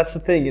 And that's the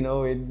thing, you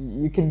know,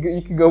 you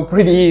can go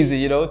pretty easy,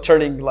 you know,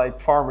 turning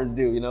like farmers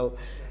do, you know,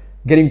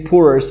 getting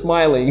poorer,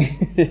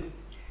 smiling.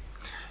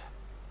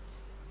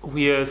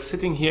 We are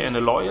sitting here in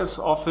a lawyer's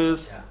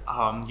office.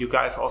 Yeah. You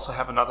guys also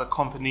have another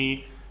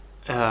company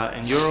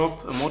in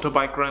Europe, a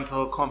motorbike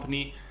rental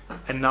company,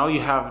 and now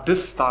you have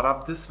this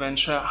startup, this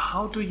venture.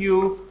 How do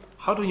you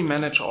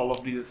manage all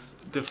of these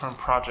different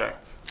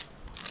projects?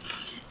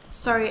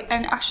 Sorry,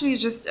 and actually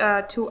just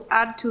to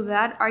add to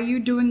that, are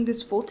you doing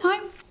this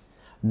full-time?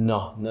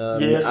 No,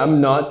 yes. I'm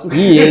not.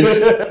 He is.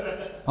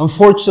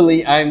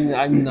 Unfortunately,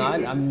 I'm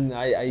not.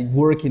 I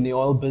work in the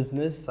oil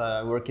business.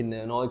 I work in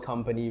an oil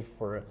company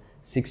for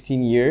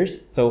 16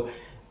 years. So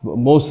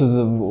most of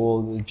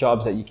the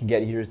jobs that you can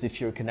get here is if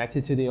you're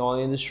connected to the oil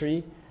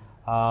industry.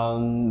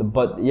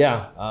 But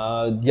yeah,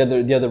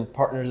 the other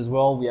partners as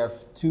well. We have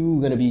two,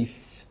 going to be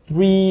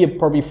three,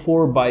 probably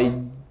four by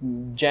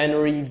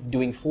January,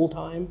 doing full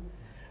time.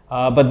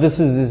 But this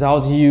is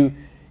how you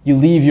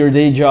leave your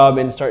day job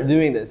and start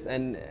doing this.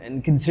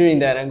 And considering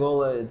that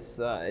Angola, it's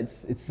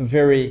a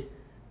very,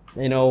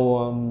 you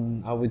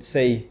know, I would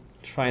say,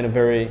 trying a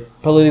very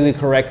politically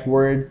correct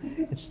word,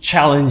 it's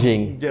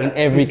challenging in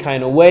every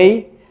kind of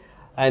way.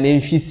 And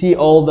if you see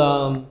all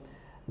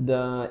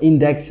the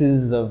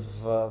indexes of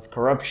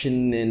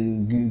corruption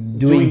and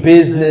doing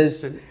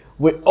business,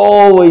 we're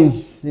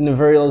always in a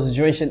very low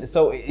situation.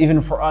 So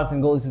even for us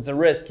Angolans, it's a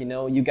risk. You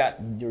know, you got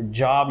your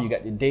job, you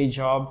got your day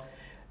job,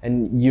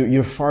 and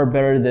you're far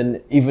better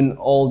than even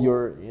all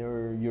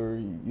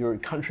your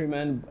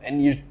countrymen,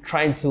 and you're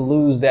trying to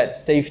lose that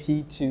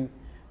safety to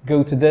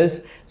go to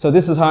this. So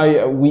this is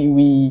how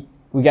we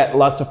get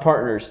lots of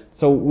partners.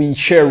 So we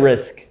share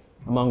risk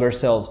among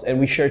ourselves, and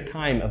we share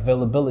time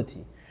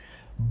availability.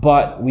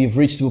 But we've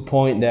reached to a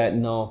point that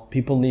no,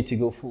 people need to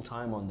go full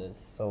time on this.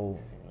 So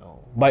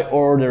by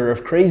order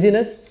of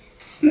craziness.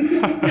 So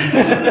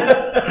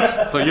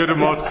you're the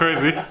most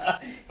crazy.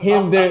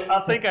 Him there.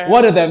 I think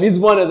one of them. He's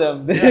one of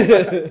them.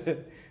 Yeah.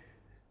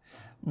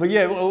 But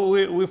yeah,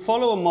 we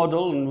follow a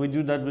model, and we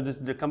do that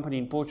with the company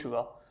in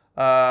Portugal.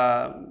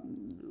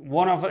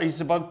 One of it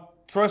is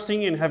about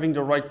trusting and having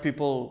the right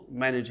people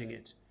managing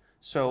it.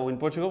 So in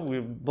Portugal,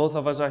 both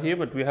of us are here,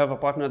 but we have a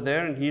partner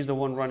there, and he's the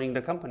one running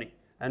the company.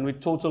 And we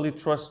totally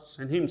trust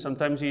in him.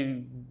 Sometimes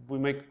we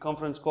make a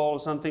conference call or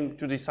something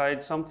to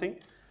decide something,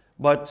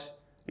 but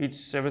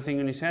it's everything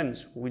in his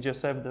hands. We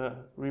just have the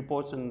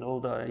reports and all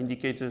the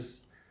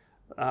indicators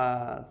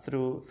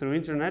through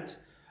internet.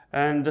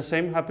 And the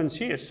same happens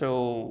here.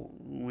 So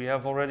we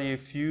have already a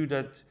few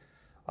that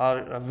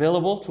are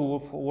available to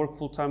work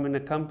full-time in the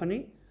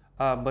company,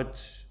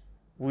 but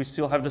we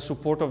still have the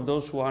support of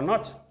those who are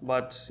not.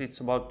 But it's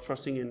about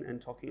trusting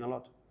and talking a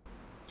lot.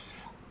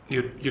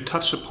 You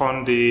touched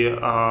upon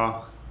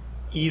the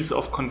ease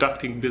of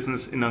conducting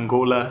business in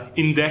Angola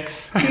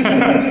index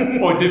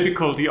or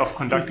difficulty of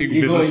conducting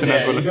business in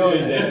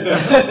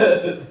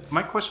Angola.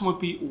 My question would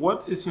be,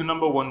 what is your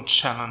number one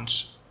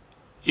challenge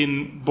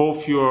in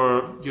both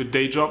your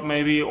day job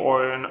maybe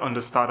or on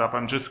the startup?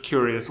 I'm just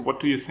curious, what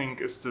do you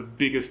think is the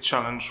biggest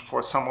challenge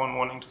for someone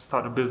wanting to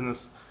start a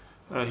business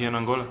here in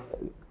Angola?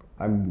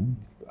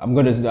 I'm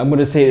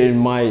gonna say it in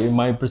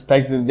my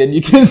perspective, then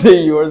you can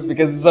say yours,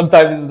 because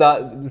sometimes it's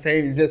not the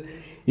same. It's just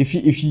if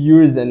you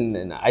use,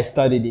 and I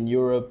studied in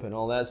Europe and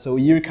all that, so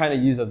you're kind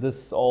of used of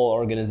this all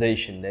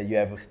organization that you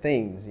have of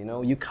things, you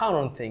know, you count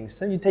on things,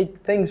 so you take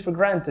things for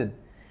granted.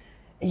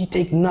 And you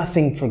take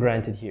nothing for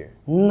granted here,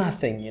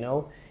 nothing, you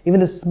know, even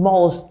the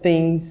smallest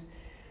things,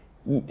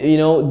 you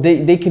know,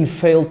 they can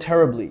fail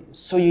terribly.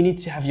 So you need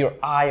to have your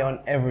eye on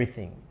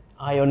everything,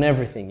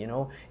 you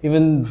know,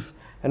 even.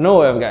 I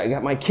know I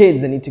got my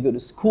kids, I need to go to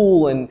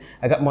school, and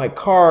I got my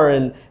car,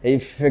 and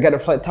if I got a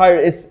flat tire,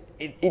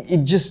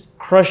 it just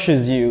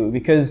crushes you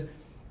because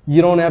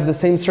you don't have the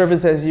same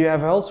service as you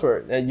have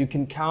elsewhere that you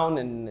can count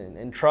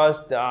and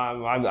trust.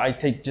 I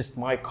take just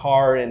my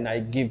car and I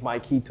give my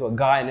key to a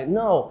guy, and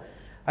no,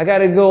 I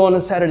gotta go on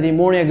a Saturday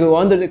morning, I go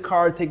under the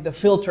car, take the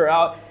filter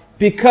out,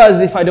 because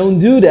if I don't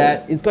do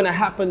that, it's gonna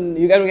happen,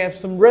 you gotta have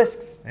some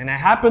risks, and it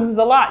happens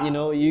a lot, you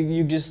know,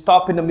 you just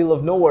stop in the middle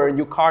of nowhere in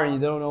your car and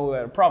you don't know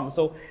where a problem.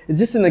 So it's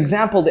just an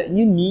example that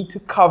you need to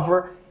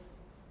cover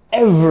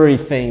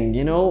everything,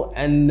 you know,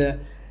 and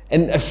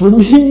for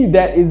me,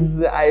 that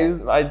is,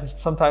 I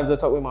sometimes I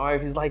talk with my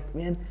wife, he's like,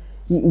 man,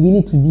 we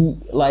need to be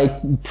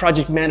like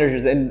project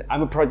managers, and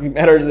I'm a project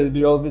manager in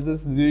your own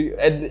business,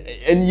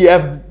 and you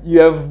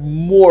have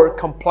more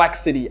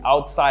complexity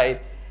outside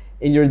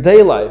in your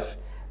day life.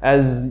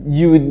 As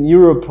you in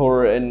Europe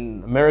or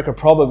in America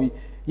probably,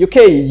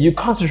 okay, you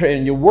concentrate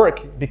on your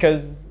work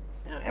because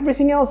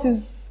everything else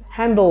is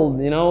handled,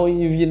 you know,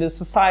 the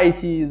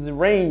society is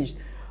arranged.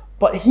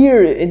 But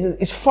here,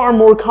 it's far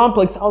more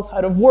complex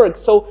outside of work.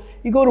 So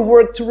you go to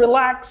work to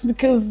relax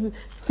because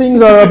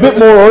things are a bit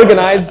more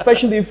organized,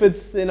 especially if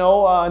it's, you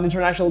know, an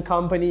international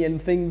company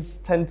and things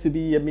tend to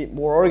be a bit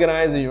more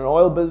organized in your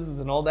oil business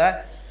and all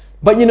that.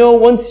 But, you know,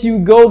 once you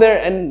go there,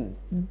 and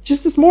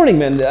just this morning,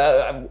 man,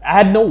 I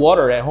had no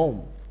water at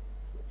home.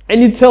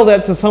 And you tell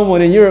that to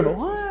someone in Europe,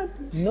 what?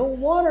 No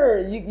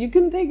water? You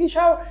couldn't take a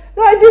shower?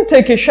 No, I did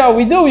take a shower.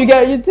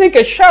 You take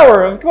a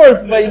shower, of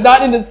course, but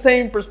not in the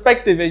same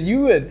perspective as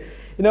you would.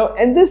 You know,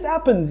 and this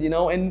happens, you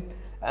know, and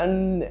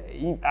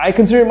I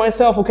consider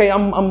myself, okay,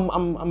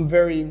 I'm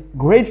very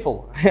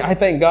grateful. I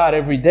thank God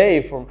every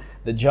day for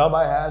the job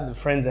I have, the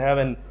friends I have,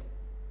 and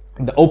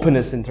the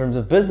openness in terms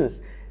of business.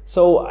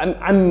 So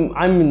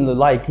I'm in the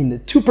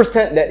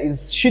 2%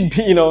 that should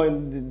be, you know,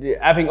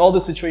 having all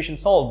the situation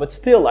solved, but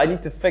still I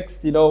need to fix,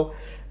 you know,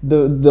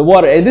 the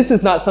water. And this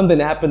is not something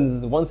that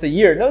happens once a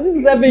year. No, this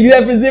is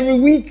happens every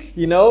week,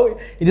 you know.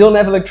 You don't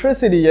have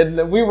electricity,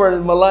 and we were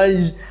in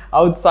Malange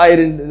outside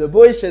in the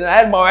bush, and I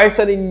had my wife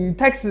sending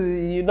texts,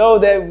 you know,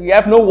 that we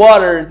have no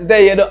water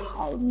today, and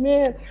oh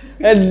man,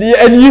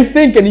 and you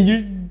think, and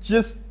you're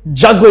just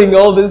juggling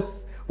all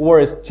this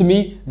worries. To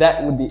me,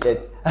 that would be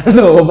it. I don't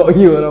know about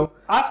you, you know.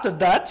 After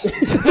that,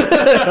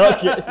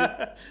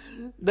 okay.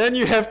 Then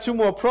you have two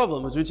more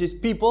problems, which is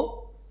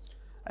people.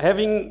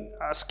 Having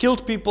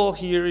skilled people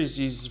here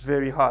is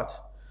very hard.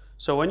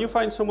 So when you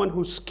find someone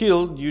who's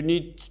skilled, you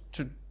need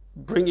to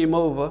bring him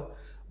over,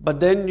 but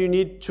then you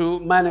need to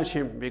manage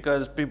him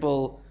because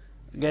people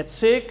get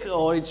sick,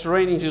 or it's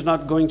raining, he's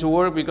not going to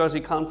work because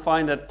he can't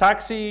find a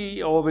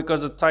taxi, or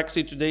because the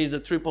taxi today is the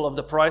triple of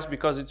the price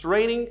because it's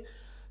raining.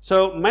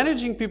 So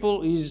managing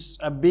people is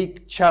a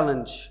big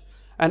challenge.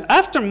 And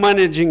after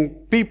managing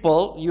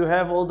people, you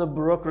have all the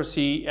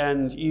bureaucracy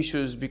and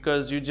issues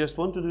because you just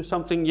want to do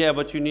something, yeah,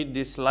 but you need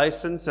this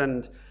license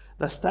and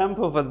the stamp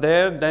over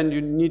there. Then you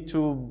need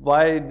to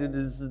buy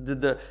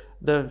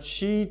the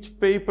sheet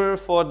paper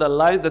for the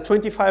line, the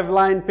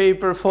 25-line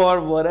paper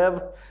for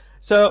whatever.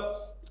 So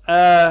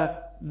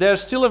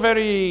there's still a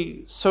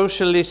very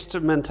socialist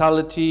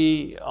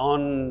mentality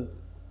on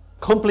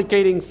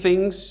complicating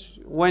things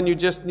when you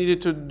just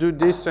needed to do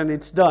this and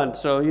it's done.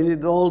 So you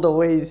need all the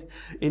ways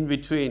in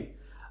between.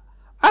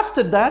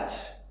 After that,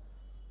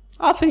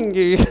 I think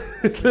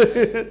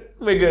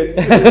we're good.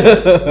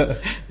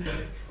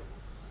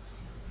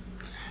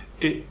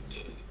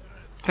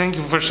 Thank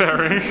you for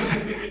sharing.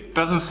 It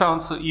doesn't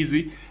sound so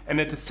easy.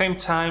 And at the same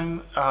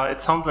time, it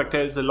sounds like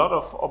there's a lot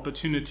of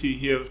opportunity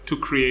here to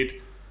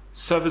create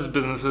service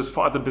businesses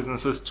for other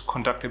businesses to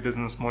conduct their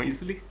business more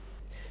easily?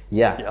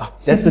 Yeah.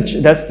 That's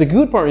the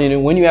good part. You know,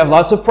 when you have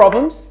lots of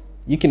problems,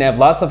 you can have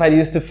lots of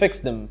ideas to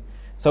fix them.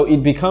 So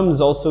it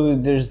becomes also,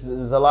 there's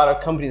a lot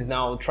of companies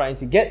now trying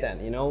to get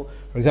that, you know.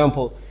 For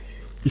example,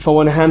 if I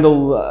want to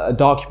handle a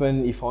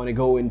document, if I want to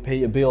go and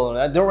pay a bill,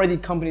 there are already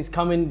companies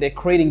coming, they're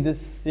creating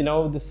this, you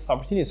know, this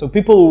opportunity. So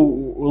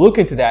people look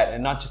into that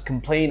and not just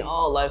complain,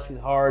 oh, life is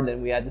hard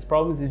and we had these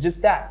problems. It's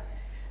just that.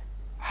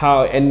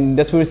 And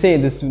that's what we're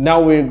saying. This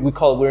now we're in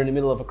the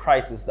middle of a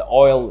crisis. The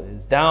oil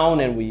is down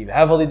and we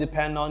heavily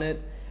depend on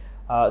it.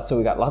 So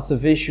we got lots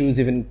of issues.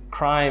 Even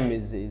crime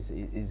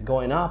is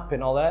going up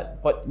and all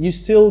that. But you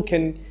still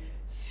can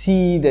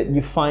see that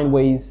you find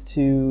ways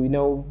to, you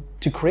know,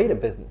 to create a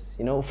business,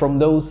 you know, from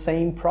those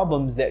same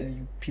problems that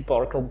people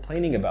are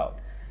complaining about.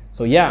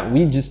 So yeah,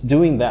 we just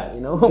doing that,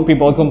 you know.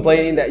 People are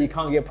complaining that you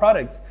can't get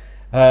products,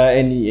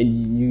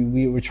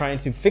 we were trying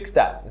to fix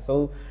that.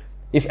 So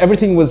if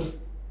everything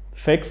was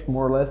fixed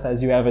more or less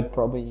as you have it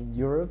probably in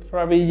Europe,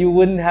 probably you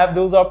wouldn't have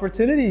those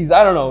opportunities.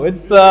 I don't know.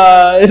 It's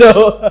you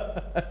know,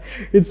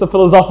 it's a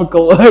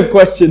philosophical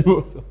question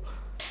also.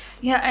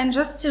 Yeah, and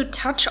just to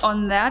touch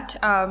on that,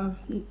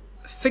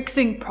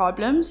 fixing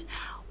problems,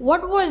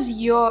 what was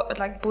your,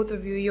 like both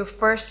of you, your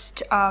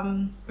first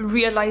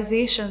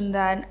realization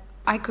that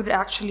I could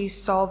actually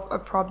solve a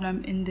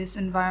problem in this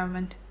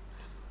environment?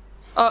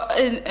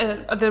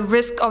 The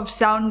risk of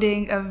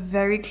sounding a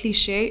very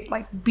cliche,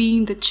 like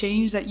being the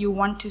change that you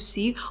want to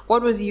see.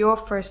 What was your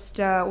first,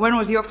 when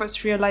was your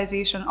first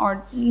realization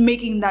or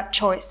making that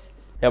choice?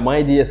 Yeah, my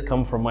ideas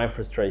come from my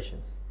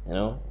frustrations, you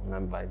know,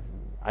 when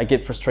I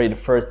get frustrated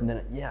first and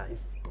then, yeah,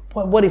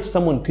 what if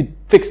someone could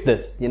fix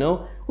this, you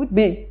know,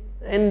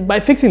 and by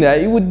fixing that,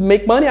 you would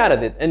make money out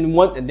of it. And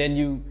then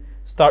you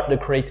start the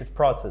creative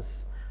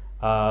process.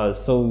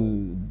 That's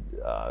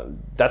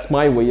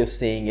my way of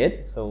seeing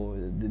it. So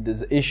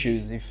there's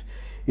issues.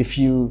 If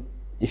you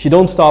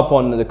don't stop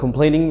on the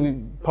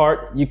complaining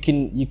part, you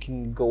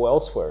can go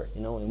elsewhere,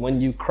 you know. And when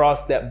you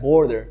cross that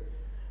border,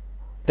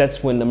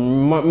 that's when the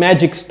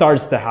magic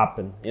starts to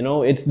happen. You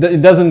know, it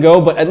doesn't go,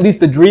 but at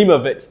least the dream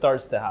of it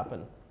starts to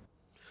happen.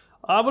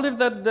 I believe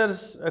that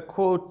there's a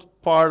quote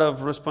part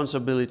of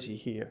responsibility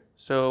here.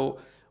 So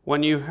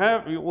when you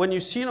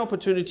see an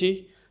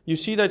opportunity, you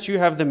see that you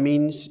have the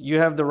means, you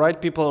have the right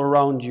people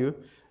around you,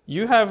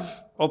 you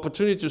have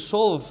opportunity to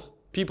solve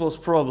people's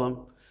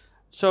problem.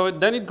 So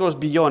then it goes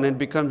beyond and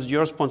becomes your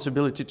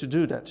responsibility to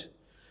do that.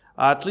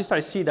 At least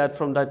I see that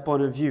from that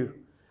point of view.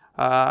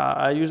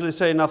 I usually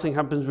say nothing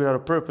happens without a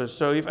purpose.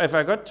 So if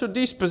I got to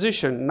this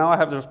position, now I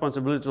have the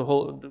responsibility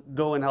to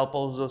go and help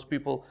all those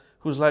people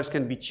whose lives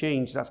can be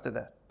changed after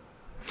that.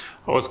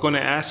 I was going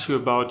to ask you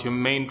about your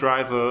main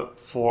driver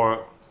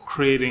for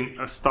creating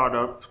a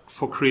startup,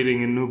 for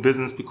creating a new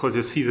business, because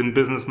you're seasoned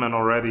businessmen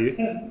already,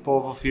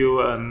 both of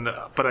you,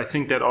 but I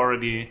think that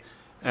already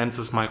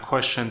answers my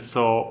question.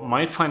 So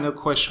my final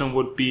question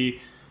would be,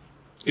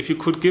 if you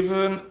could give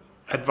an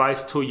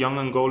advice to a young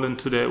Angolan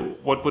today,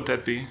 what would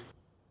that be?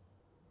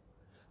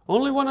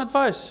 Only one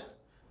advice.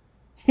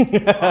 Oh,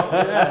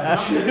 yeah.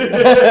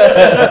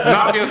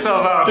 Knock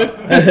yourself out.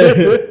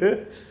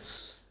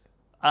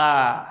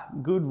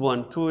 Good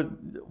one.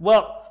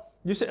 Well,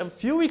 you see, a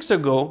few weeks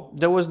ago,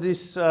 there was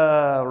this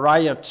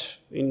riot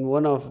in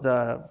one of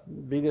the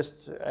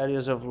biggest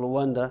areas of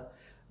Luanda.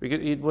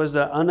 It was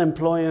the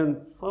unemployment.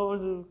 What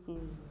was it?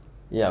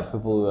 Yeah,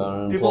 people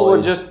are unemployed. People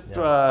were just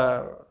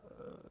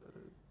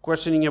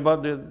questioning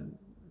about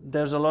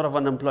there's a lot of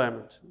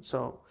unemployment.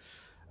 So,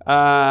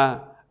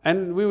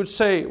 and we would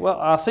say, well,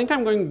 I think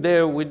I'm going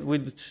there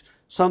with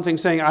something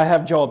saying I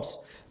have jobs.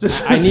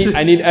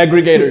 I need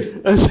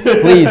aggregators,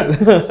 please.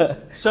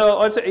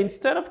 So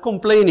instead of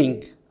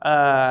complaining,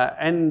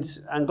 and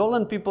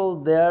Angolan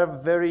people, they are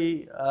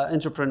very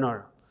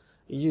entrepreneurial.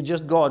 You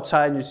just go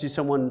outside and you see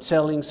someone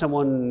selling,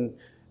 someone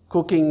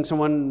cooking,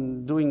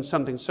 someone doing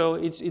something. So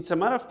it's a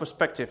matter of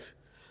perspective.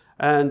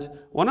 And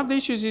one of the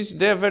issues is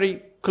they're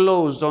very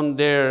closed on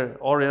their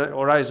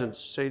horizons.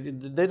 So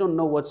they don't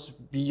know what's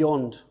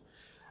beyond.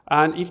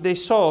 And if they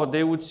saw,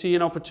 they would see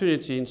an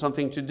opportunity in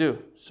something to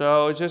do.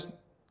 So just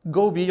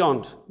go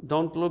beyond.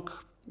 Don't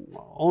look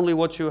only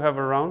what you have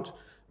around,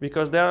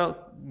 because there are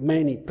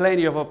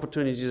plenty of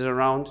opportunities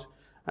around,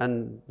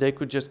 and they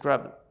could just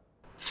grab them.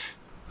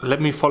 Let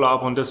me follow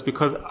up on this,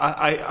 because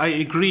I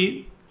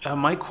agree.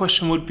 My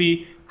question would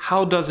be,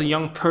 how does a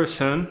young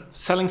person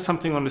selling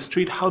something on the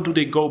street, how do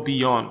they go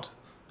beyond?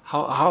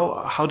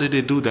 How do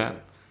they do that?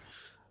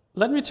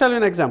 Let me tell you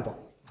an example.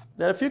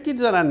 There are a few kids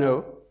that I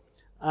know,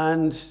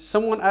 and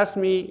someone asked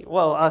me,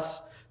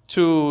 us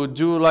to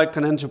do like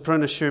an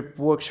entrepreneurship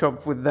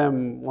workshop with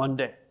them one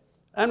day.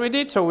 And we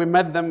did, so we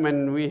met them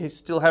and we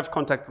still have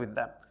contact with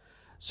them.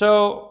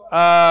 So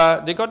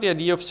they got the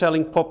idea of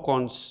selling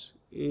popcorns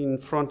in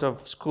front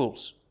of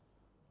schools.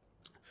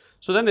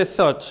 So then they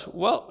thought,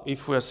 well,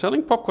 if we're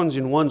selling popcorns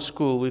in one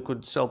school, we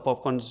could sell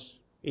popcorns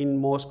in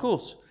more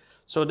schools.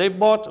 So they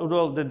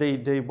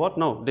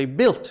they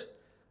built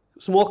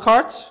small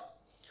carts,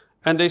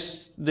 and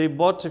they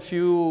bought a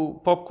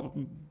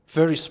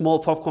very small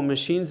popcorn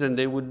machines, and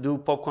they would do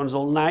popcorns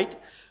all night,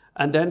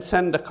 and then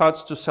send the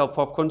carts to sell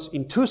popcorns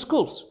in 2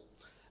 schools.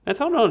 I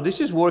thought, no,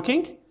 this is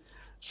working.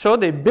 So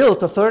they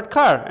built a 3rd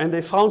car, and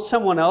they found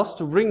someone else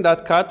to bring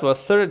that car to a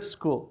 3rd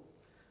school.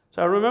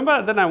 So I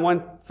remember then I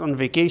went on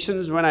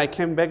vacations. When I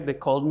came back, they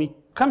called me,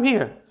 come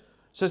here.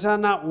 So I said,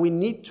 now we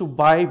need to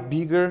buy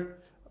bigger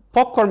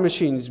popcorn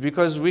machines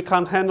because we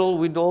can't handle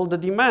with all the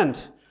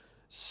demand.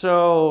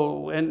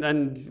 So,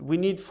 and we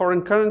need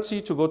foreign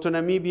currency to go to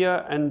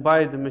Namibia and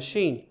buy the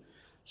machine.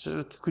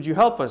 So could you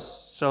help us?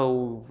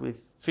 So we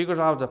figured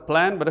out a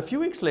plan, but a few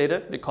weeks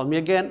later, they called me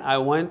again. I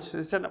went,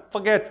 they said,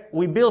 forget,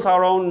 we built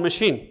our own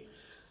machine.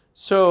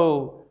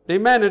 So they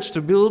managed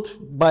to build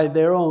by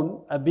their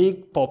own a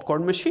big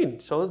popcorn machine.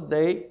 So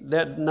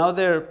now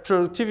their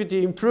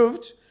productivity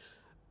improved.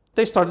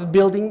 They started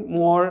building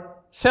more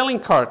selling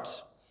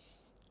carts.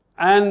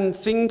 And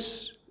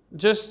things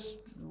just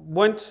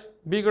went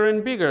bigger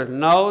and bigger.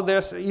 Now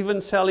they're even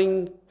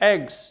selling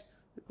eggs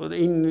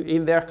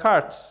in their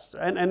carts.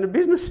 And the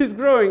business is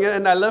growing,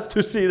 and I love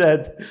to see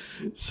that.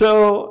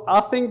 So I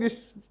think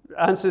this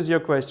answers your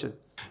question.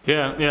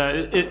 Yeah,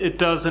 it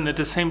does. And at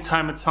the same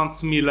time, it sounds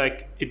to me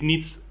like it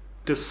needs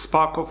this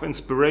spark of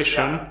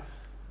inspiration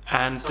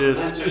and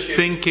this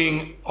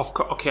thinking of,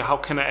 okay, how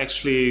can I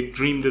actually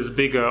dream this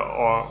bigger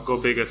or go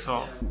bigger?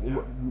 So,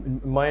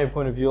 my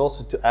point of view,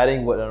 also to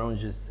adding what Arao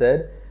just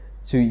said,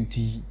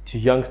 to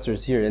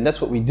youngsters here, and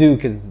that's what we do,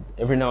 because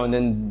every now and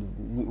then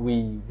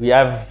we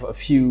have a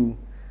few,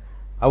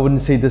 I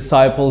wouldn't say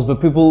disciples,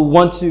 but people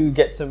want to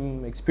get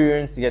some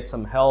experience, to get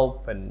some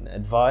help and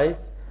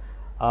advice.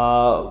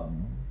 But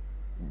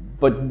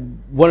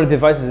one of the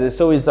advices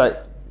is always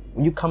that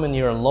when you come in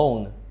here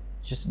alone,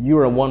 just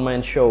you're a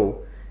one-man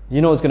show, you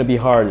know it's going to be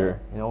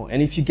harder, you know.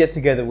 And if you get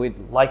together with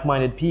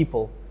like-minded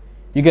people,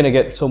 you're going to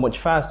get so much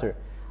faster.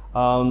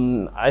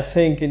 I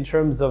think in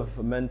terms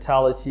of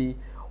mentality,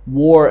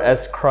 war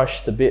has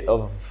crushed a bit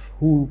of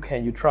who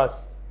can you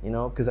trust, you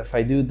know, because if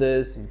I do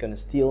this, he's going to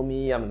steal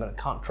me,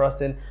 can't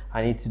trust him,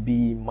 I need to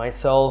be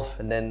myself,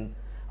 and then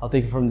I'll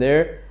take it from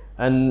there.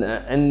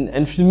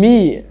 And for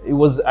me, it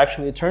was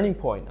actually a turning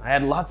point. I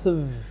had lots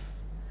of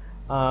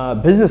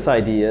business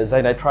ideas,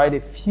 and I tried a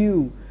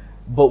few,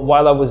 but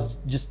while I was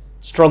just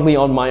struggling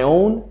on my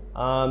own,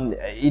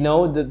 you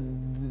know,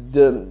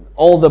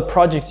 all the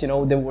projects, you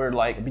know, they were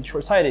like a bit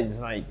short-sighted. It's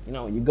like, you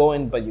know, you go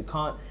in, but you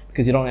can't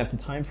because you don't have the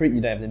time for it,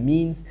 you don't have the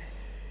means.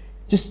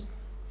 Just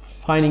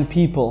finding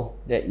people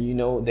that, you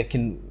know, that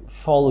can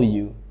follow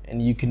you,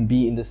 and you can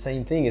be in the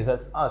same thing as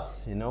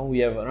us, you know.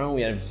 We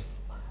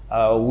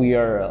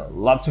are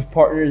lots of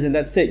partners, and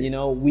that's it, you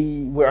know.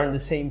 We're on the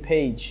same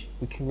page.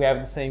 We have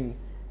the same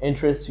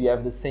interests, we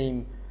have the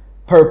same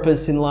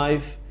purpose in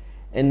life,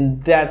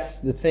 and that's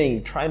the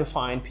thing. Try to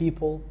find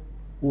people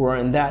who are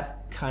in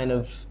that kind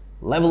of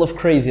level of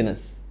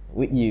craziness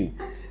with you.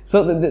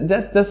 So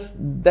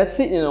that's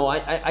it, you know.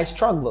 I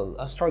struggled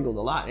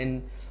a lot,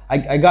 and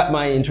I got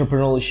my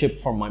entrepreneurship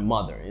from my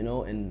mother, you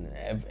know, and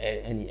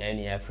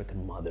any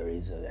African mother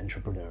is an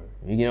entrepreneur,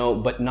 you know,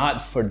 but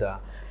not for the,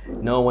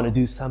 you know, I want to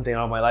do something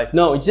out of my life.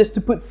 No, it's just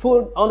to put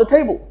food on the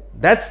table.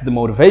 That's the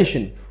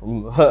motivation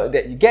from her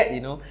that you get,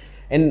 you know.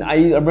 And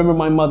I remember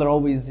my mother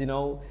always, you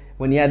know,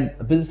 when you had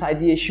a business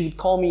idea, she would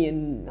call me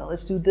and,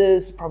 let's do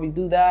this, probably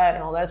do that,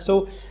 and all that.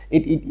 So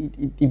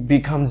it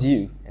becomes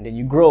you, and then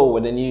you grow,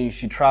 and then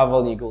if you travel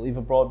and you go live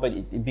abroad, but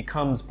it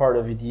becomes part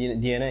of your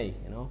DNA,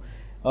 you know.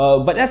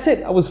 But that's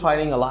it. I was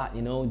fighting a lot,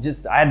 you know.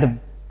 Just I had the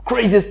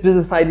craziest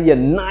business idea,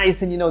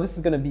 nice, and you know, this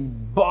is gonna be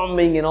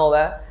bombing and all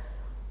that.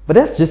 But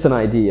that's just an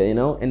idea, you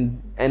know,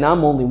 and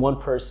I'm only one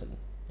person,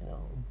 you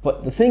know.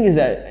 But the thing is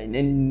that,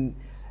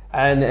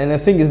 and the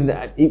thing is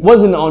that it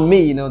wasn't on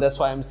me, you know. That's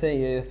why I'm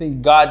saying, I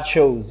think God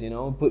chose, you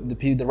know, put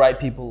the right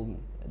people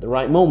at the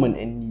right moment,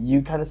 and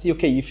you kind of see,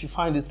 okay, if you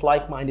find this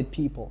like-minded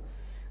people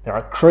that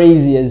are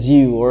crazy as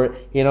you, or,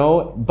 you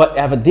know, but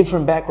have a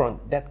different background,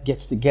 that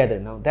gets together.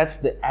 Now that's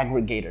the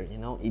aggregator, you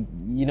know.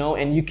 You know,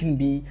 and you can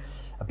be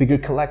a bigger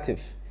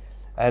collective,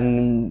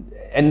 and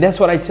that's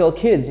what I tell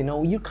kids, you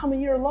know. You come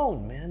here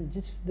alone, man.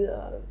 Just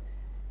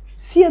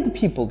see other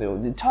people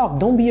do, talk.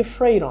 Don't be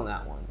afraid on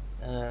that one.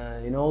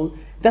 You know,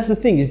 that's the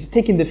thing, is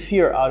taking the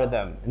fear out of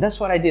them, and that's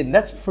what I did. And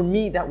that's, for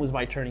me, that was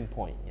my turning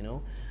point, you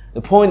know,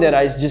 the point that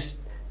I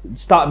just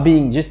stopped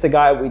being just a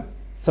guy with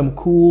some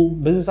cool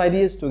business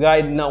ideas to a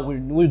guy, now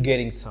we're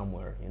getting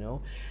somewhere, you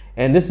know.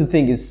 And this is the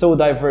thing, is so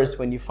diverse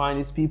when you find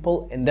these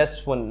people, and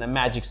that's when the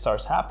magic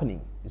starts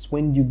happening. It's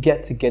when you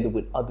get together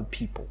with other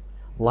people,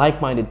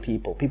 like-minded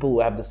people who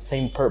have the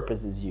same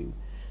purpose as you.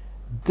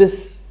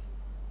 This,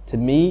 to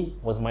me,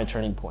 was my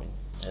turning point.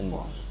 And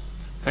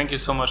thank you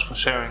so much for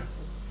sharing.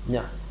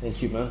 Yeah,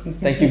 thank you, man.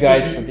 Thank you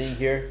guys for being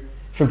here,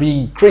 for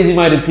being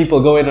crazy-minded people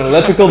going on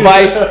electrical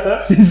bike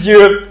since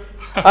Europe.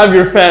 I'm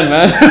your fan,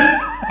 man.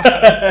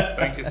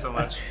 Thank you so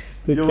much.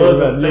 You're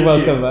welcome. You're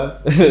welcome,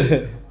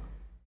 man.